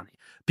Giuliani.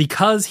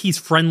 Because he's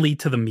friendly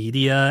to the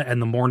media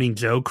and the Morning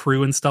Joe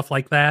crew and stuff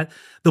like that,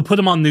 they'll put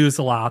him on news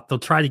a lot. They'll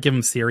try to give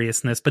him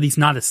seriousness, but he's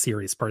not a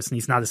serious person.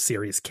 He's not a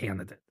serious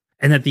candidate.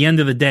 And at the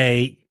end of the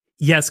day,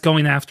 yes,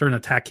 going after and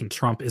attacking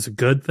Trump is a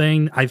good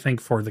thing, I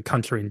think, for the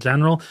country in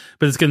general,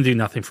 but it's going to do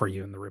nothing for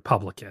you in the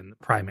Republican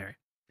primary.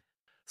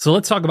 So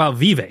let's talk about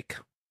Vivek,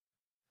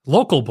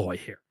 local boy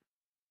here.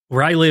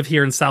 Where I live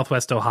here in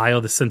Southwest Ohio,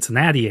 the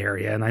Cincinnati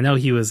area, and I know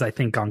he was, I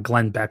think, on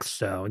Glenn Beck's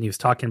show, and he was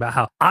talking about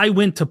how I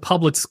went to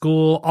public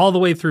school all the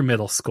way through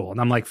middle school. And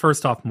I'm like,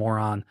 first off,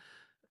 moron.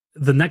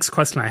 The next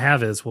question I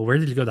have is, well, where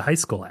did you go to high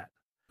school at? I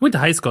went to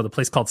high school at a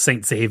place called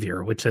St.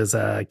 Xavier, which is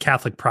a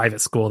Catholic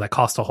private school that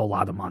cost a whole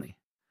lot of money.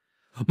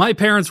 My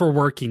parents were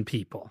working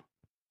people.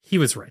 He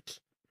was rich.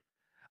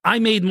 I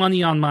made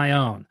money on my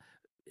own.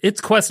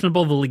 It's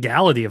questionable the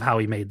legality of how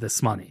he made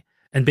this money.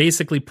 And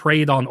basically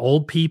preyed on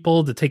old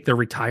people to take their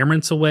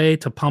retirements away,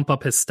 to pump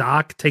up his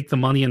stock, take the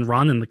money and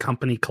run, and the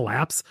company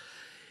collapse.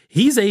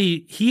 He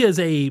is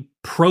a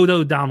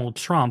proto Donald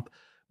Trump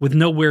with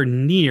nowhere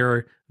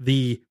near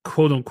the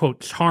quote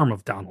unquote charm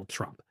of Donald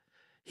Trump.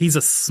 He's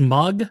a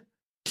smug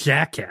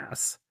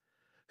jackass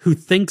who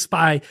thinks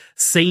by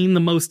saying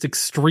the most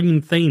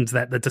extreme things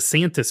that the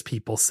DeSantis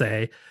people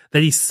say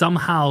that he's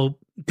somehow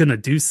going to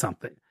do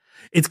something.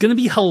 It's going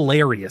to be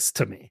hilarious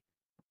to me,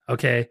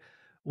 okay,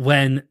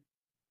 when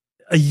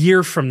a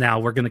year from now,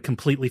 we're going to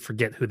completely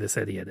forget who this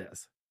idiot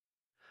is.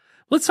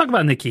 Let's talk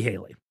about Nikki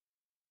Haley.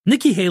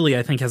 Nikki Haley,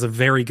 I think, has a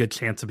very good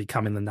chance of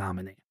becoming the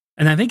nominee.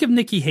 And I think if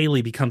Nikki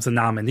Haley becomes a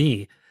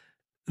nominee,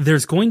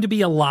 there's going to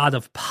be a lot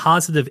of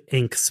positive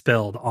ink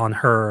spilled on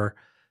her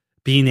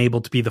being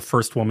able to be the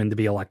first woman to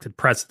be elected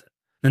president.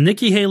 Now,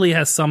 Nikki Haley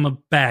has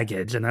some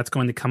baggage, and that's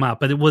going to come out,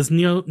 but it was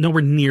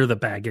nowhere near the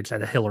baggage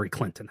that Hillary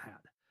Clinton had.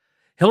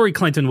 Hillary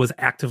Clinton was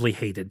actively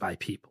hated by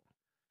people.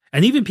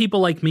 And even people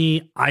like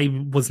me,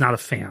 I was not a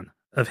fan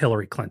of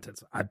Hillary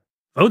Clinton's. I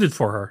voted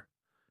for her,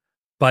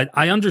 but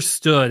I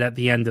understood at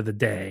the end of the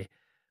day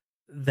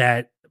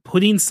that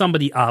putting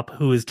somebody up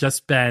who has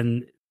just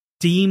been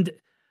deemed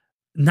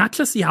not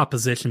just the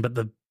opposition, but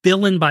the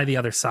villain by the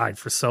other side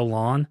for so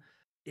long,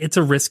 it's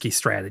a risky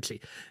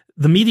strategy.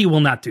 The media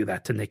will not do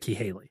that to Nikki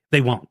Haley.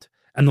 They won't.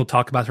 And they'll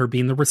talk about her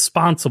being the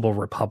responsible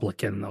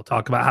Republican. They'll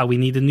talk about how we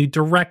need a new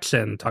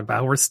direction, talk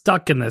about how we're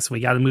stuck in this. We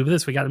got to move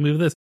this. We got to move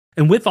this.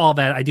 And with all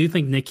that, I do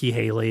think Nikki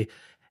Haley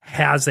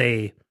has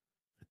a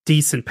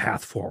decent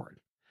path forward.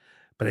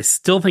 But I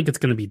still think it's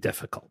going to be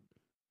difficult.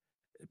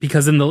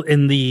 Because in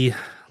the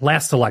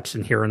last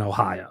election here in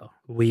Ohio,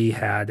 we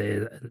had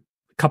a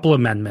couple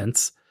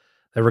amendments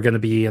that were going to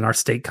be in our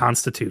state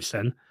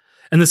constitution.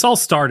 And this all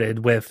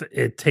started with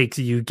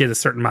you get a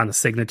certain amount of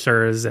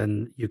signatures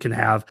and you can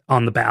have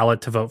on the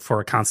ballot to vote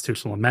for a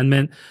constitutional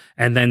amendment.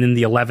 And then in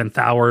the 11th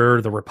hour,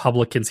 the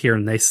Republicans here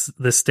in this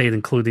state,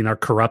 including our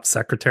corrupt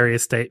Secretary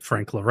of State,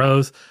 Frank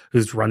LaRose,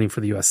 who's running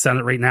for the U.S.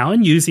 Senate right now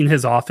and using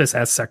his office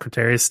as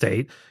Secretary of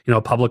State,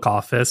 public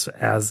office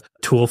as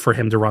a tool for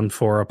him to run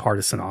for a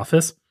partisan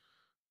office.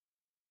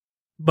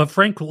 But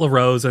Frank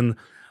LaRose and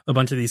a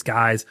bunch of these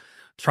guys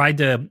tried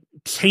to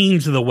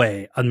change the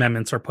way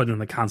amendments are put in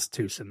the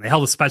Constitution. They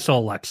held a special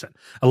election.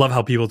 I love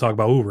how people talk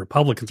about,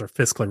 Republicans are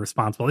fiscally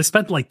responsible. They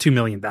spent like $2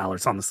 million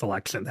on this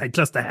election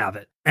just to have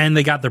it. And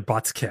they got their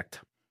butts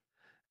kicked.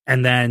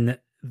 And then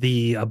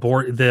the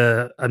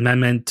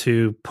amendment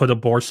to put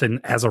abortion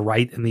as a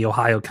right in the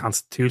Ohio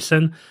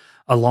Constitution,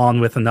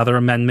 along with another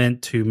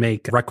amendment to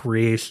make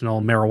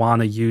recreational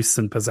marijuana use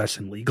and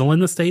possession legal in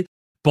the state,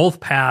 both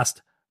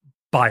passed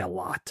by a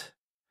lot.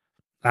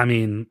 I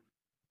mean,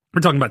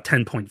 we're talking about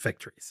 10-point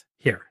victories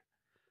here.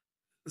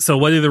 So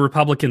what do the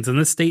Republicans in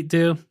this state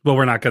do? Well,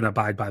 we're not going to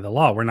abide by the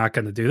law. We're not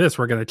going to do this.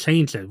 We're going to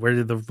change it.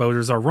 Where the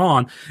voters are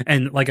wrong.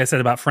 And like I said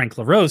about Frank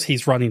LaRose,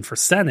 he's running for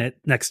Senate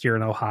next year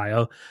in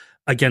Ohio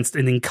against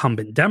an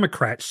incumbent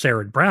Democrat,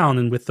 Sherrod Brown.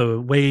 And with the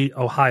way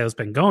Ohio's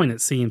been going, it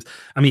seems,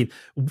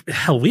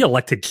 hell, we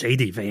elected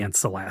J.D.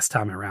 Vance the last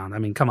time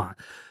around. Come on.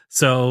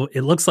 So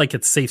it looks like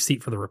it's a safe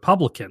seat for the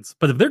Republicans.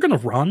 But if they're going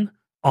to run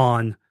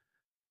on,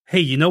 hey,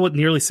 you know what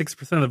nearly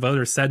 6% of the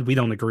voters said? We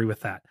don't agree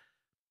with that.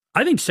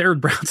 I think Sherrod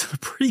Brown's in a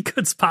pretty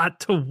good spot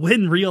to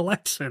win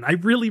re-election. I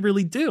really,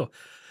 really do.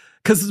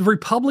 Because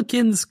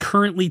Republicans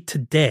currently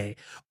today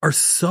are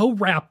so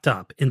wrapped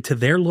up into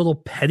their little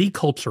petty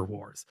culture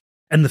wars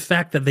and the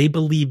fact that they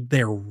believe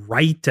they're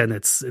right and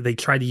they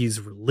try to use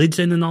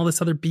religion and all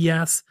this other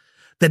BS,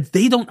 that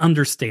they don't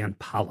understand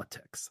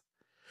politics.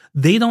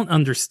 They don't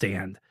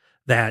understand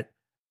that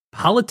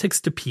politics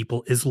to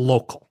people is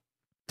local.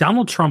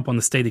 Donald Trump won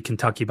the state of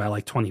Kentucky by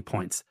like 20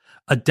 points.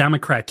 A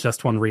Democrat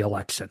just won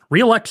re-election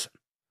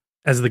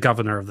as the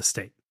governor of the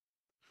state.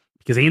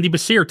 Because Andy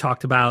Beshear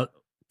talked about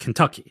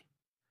Kentucky,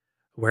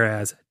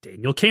 whereas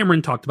Daniel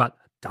Cameron talked about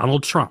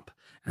Donald Trump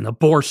and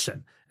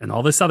abortion and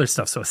all this other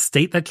stuff. So a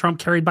state that Trump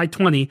carried by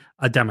 20,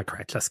 a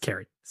Democrat just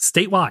carried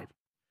statewide.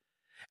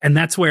 And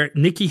that's where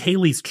Nikki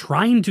Haley's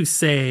trying to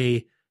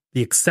say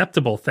the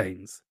acceptable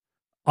things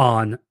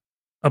on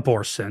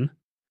abortion.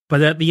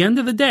 But at the end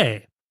of the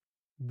day,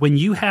 when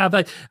you have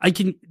I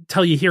can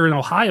tell you here in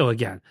Ohio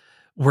again,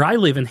 where I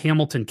live in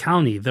Hamilton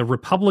County,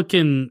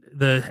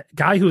 the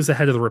guy who was the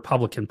head of the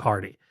Republican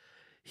Party,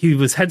 he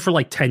was head for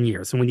like 10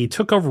 years. And when he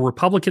took over,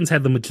 Republicans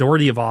had the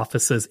majority of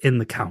offices in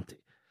the county.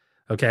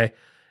 Okay.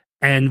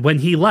 And when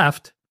he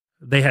left,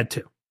 they had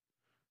two.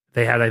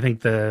 They had, I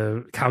think,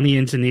 the county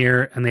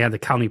engineer and they had the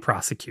county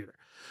prosecutor,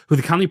 who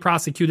the county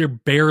prosecutor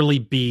barely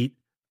beat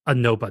a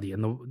nobody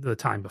in the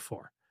time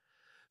before.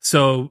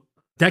 So,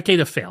 decade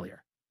of failure.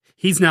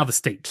 He's now the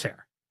state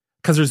chair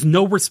because there's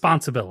no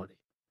responsibility.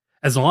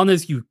 As long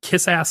as you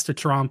kiss ass to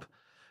Trump,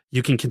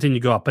 you can continue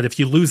to go up. But if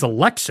you lose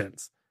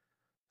elections,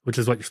 which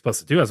is what you're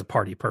supposed to do as a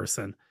party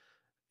person,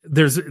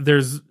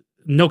 there's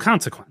no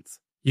consequence.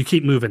 You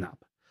keep moving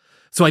up.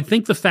 So I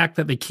think the fact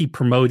that they keep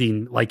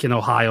promoting, like in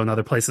Ohio and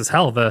other places,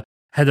 hell, the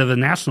head of the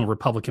National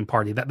Republican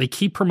Party, that they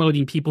keep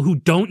promoting people who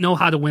don't know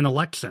how to win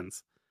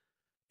elections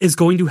is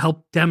going to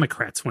help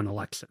Democrats win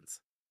elections.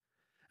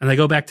 And I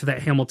go back to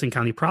that Hamilton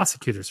County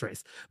prosecutor's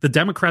race. The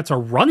Democrats are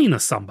running to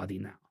somebody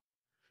now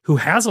who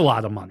has a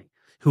lot of money,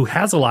 who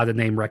has a lot of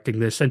name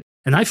recognition,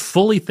 and I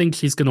fully think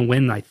she's going to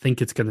win, and I think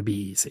it's going to be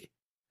easy.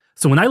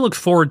 So when I look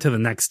forward to the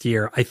next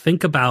year, I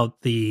think about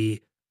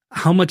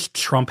how much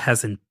Trump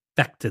has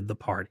infected the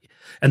party,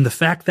 and the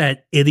fact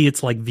that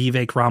idiots like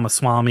Vivek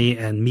Ramaswamy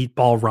and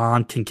Meatball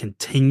Ron can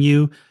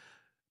continue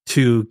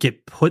to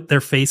put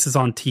their faces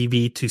on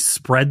TV to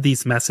spread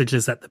these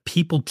messages that the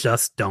people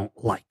just don't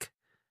like.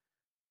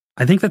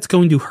 I think that's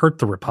going to hurt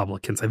the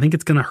Republicans. I think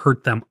it's going to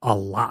hurt them a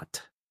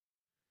lot.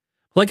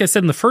 Like I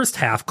said, in the first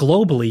half,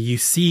 globally, you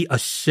see a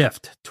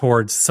shift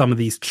towards some of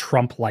these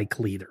Trump-like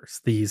leaders,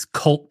 these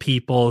cult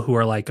people who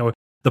are like, oh,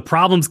 The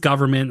problem's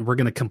government. We're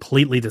going to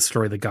completely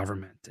destroy the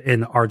government.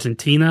 In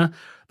Argentina,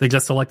 they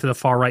just elected a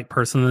far-right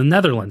person. In the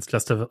Netherlands,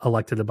 just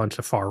elected a bunch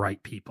of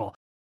far-right people.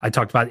 I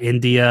talked about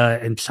India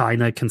and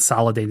China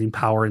consolidating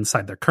power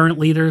inside their current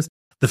leaders.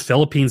 The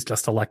Philippines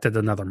just elected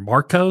another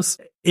Marcos.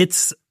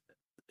 It's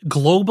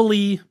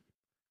globally,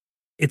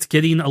 it's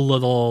getting a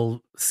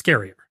little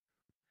scarier.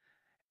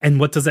 And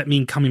what does that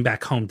mean coming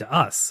back home to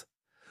us?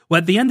 Well,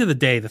 at the end of the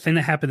day, the thing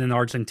that happened in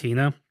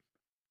Argentina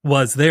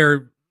was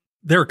their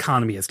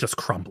economy is just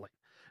crumbling.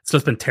 It's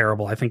just been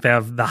terrible. I think they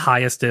have the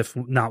highest, if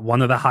not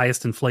one of the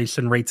highest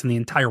inflation rates in the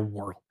entire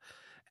world.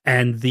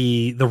 And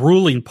the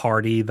ruling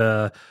party,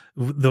 the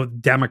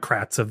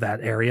Democrats of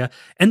that area,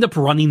 end up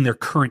running their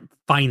current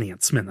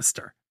finance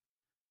minister.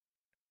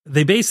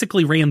 They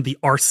basically ran the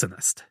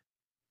arsonist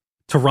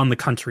to run the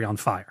country on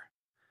fire.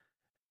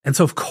 And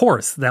so, of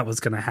course, that was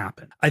going to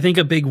happen. I think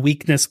a big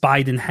weakness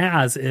Biden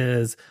has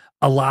is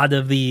a lot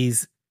of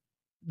these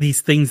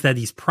things that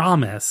he's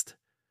promised,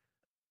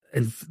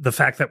 and the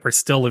fact that we're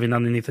still living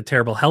underneath a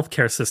terrible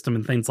healthcare system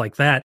and things like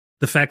that,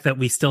 the fact that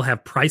we still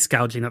have price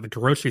gouging at the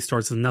grocery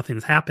stores and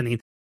nothing's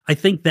happening, I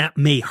think that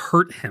may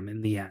hurt him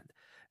in the end.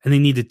 And they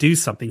need to do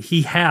something.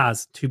 He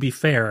has, to be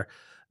fair,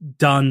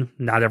 done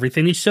not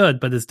everything he should,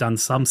 but has done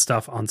some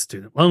stuff on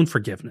student loan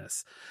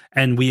forgiveness.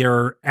 And we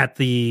are at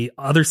the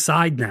other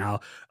side now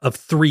of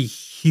 3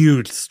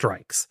 huge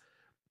strikes.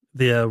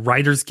 The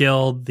Writers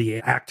Guild, the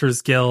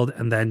Actors Guild,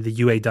 and then the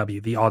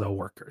UAW, the auto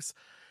workers.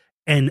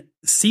 And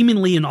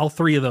seemingly in all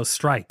 3 of those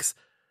strikes,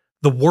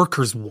 the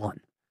workers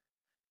won.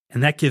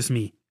 And that gives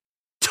me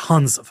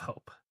tons of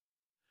hope.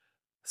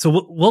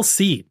 So we'll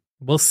see.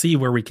 We'll see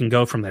where we can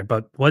go from there.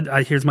 But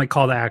here's my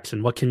call to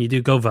action. What can you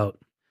do? Go vote.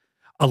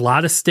 A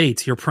lot of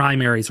states, your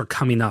primaries are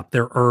coming up.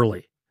 They're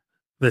early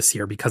this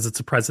year because it's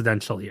a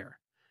presidential year.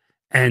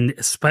 And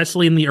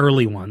especially in the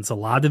early ones, a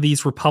lot of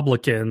these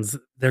Republicans,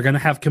 they're going to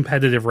have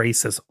competitive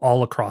races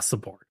all across the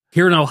board.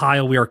 Here in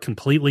Ohio, we are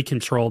completely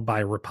controlled by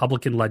a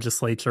Republican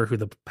legislature who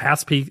the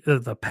past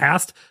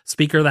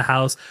Speaker of the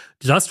House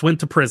just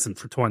went to prison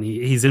for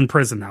 20. He's in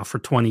prison now for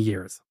 20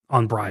 years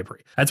on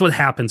bribery. That's what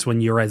happens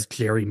when you're as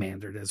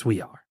gerrymandered as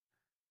we are.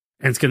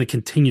 And it's going to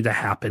continue to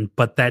happen,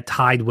 but that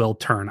tide will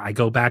turn. I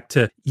go back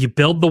to, you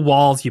build the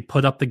walls, you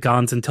put up the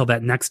guns until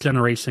that next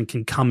generation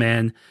can come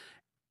in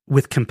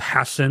with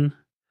compassion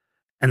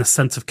and a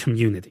sense of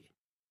community.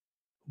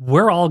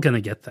 We're all going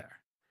to get there.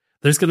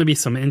 There's going to be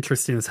some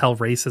interesting as hell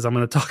races I'm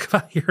going to talk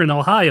about here in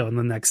Ohio in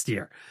the next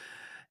year.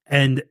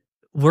 And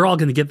we're all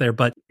going to get there,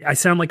 but I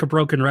sound like a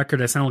broken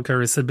record. I sound like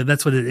I said, but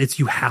that's what it is.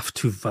 You have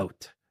to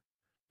vote.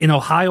 In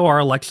Ohio, our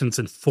election's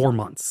in 4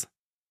 months.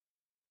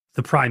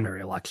 The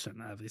primary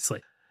election,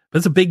 obviously. But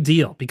it's a big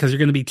deal because you're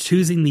going to be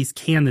choosing these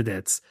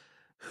candidates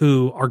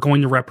who are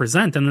going to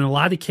represent. And in a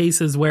lot of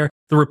cases where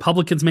the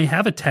Republicans may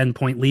have a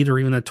 10-point lead or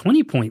even a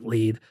 20-point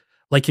lead,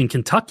 like in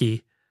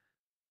Kentucky,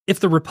 if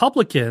the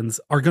Republicans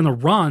are going to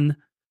run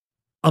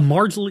a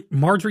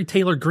Marjorie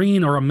Taylor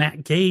Greene or a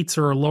Matt Gaetz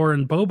or a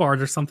Lauren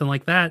Boebert or something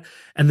like that,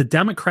 and the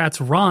Democrats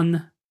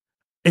run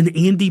an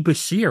Andy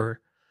Beshear,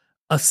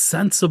 a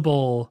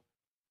sensible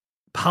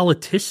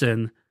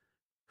politician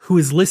who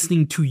is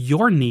listening to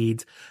your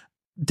needs,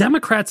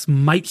 Democrats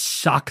might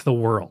shock the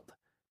world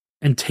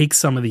and take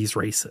some of these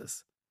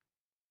races.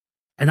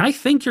 And I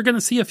think you're going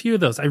to see a few of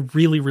those. I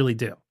really, really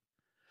do.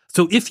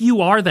 So if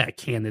you are that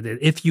candidate,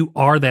 if you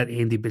are that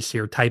Andy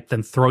Beshear type,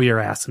 then throw your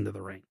ass into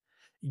the ring.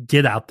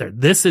 Get out there.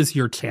 This is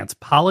your chance.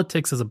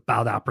 Politics is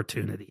about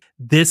opportunity.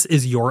 This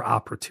is your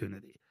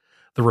opportunity.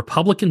 The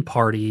Republican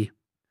Party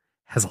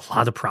has a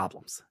lot of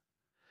problems.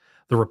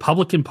 The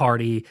Republican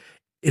Party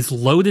is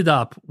loaded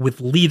up with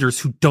leaders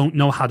who don't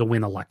know how to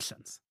win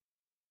elections.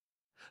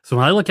 So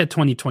when I look at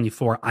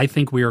 2024, I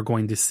think we are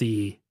going to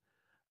see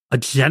a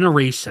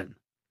generation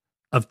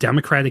of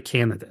Democratic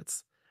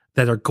candidates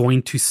that are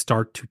going to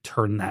start to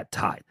turn that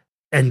tide.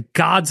 And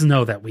gods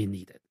know that we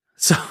need it.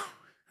 So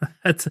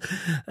that's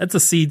a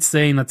seed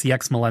saying. That's the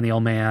ex-millennial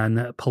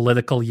man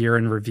political year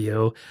in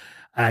review.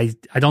 I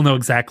don't know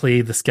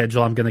exactly the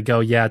schedule I'm going to go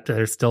yet.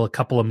 There's still a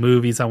couple of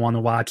movies I want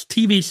to watch.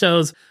 TV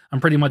shows,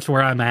 I'm pretty much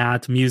where I'm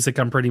at. Music,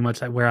 I'm pretty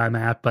much where I'm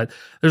at. But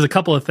there's a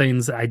couple of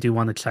things I do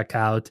want to check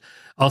out.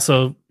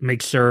 Also,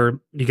 make sure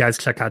you guys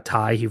check out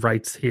Ty. He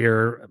writes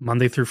here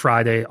Monday through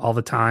Friday all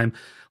the time.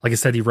 Like I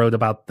said, he wrote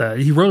about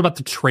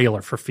the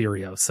trailer for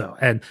Furiosa.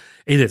 And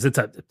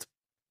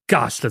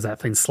gosh, does that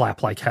thing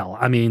slap like hell.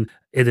 I mean,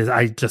 it is.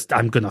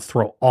 I'm going to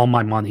throw all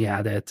my money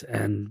at it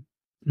and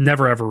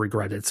never, ever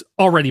regret it. It's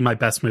already my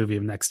best movie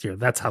of next year.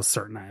 That's how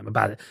certain I am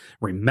about it.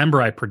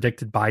 Remember, I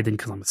predicted Biden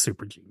because I'm a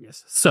super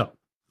genius. So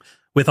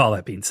with all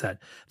that being said,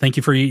 thank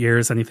you for your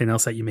ears. Anything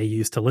else that you may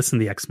use to listen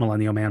to the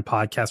Ex-Millennial Man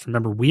podcast,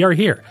 remember, we are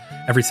here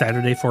every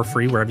Saturday for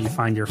free, wherever you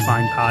find your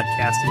fine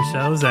podcasting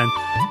shows. And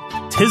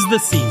 'tis the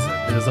season.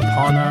 It is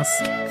upon us.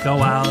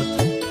 Go out,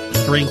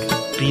 drink,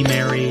 be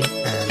merry,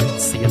 and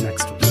see you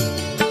next week.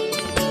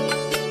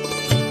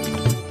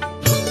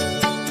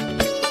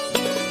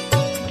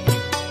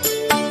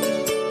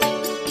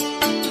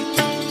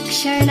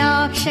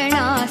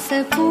 क्षणाक्षणास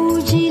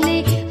पूजिले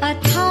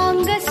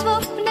अथांग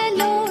स्वप्न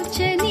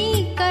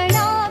लोचनी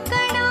कणा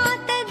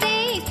कणात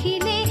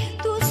देखिले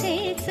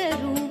तुझेच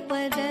रूप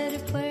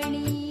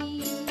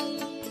दर्पणी.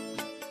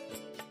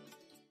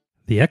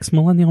 The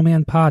Ex-Millennial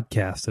Man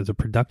podcast is a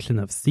production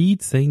of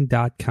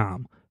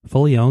SeedSing.com,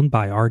 fully owned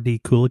by R.D.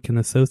 Kulik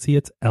 &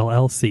 Associates,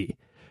 LLC.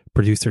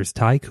 Producers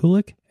Ty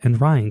Kulik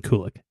and Ryan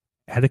Kulik.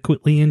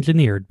 Adequately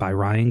engineered by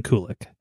Ryan Kulik.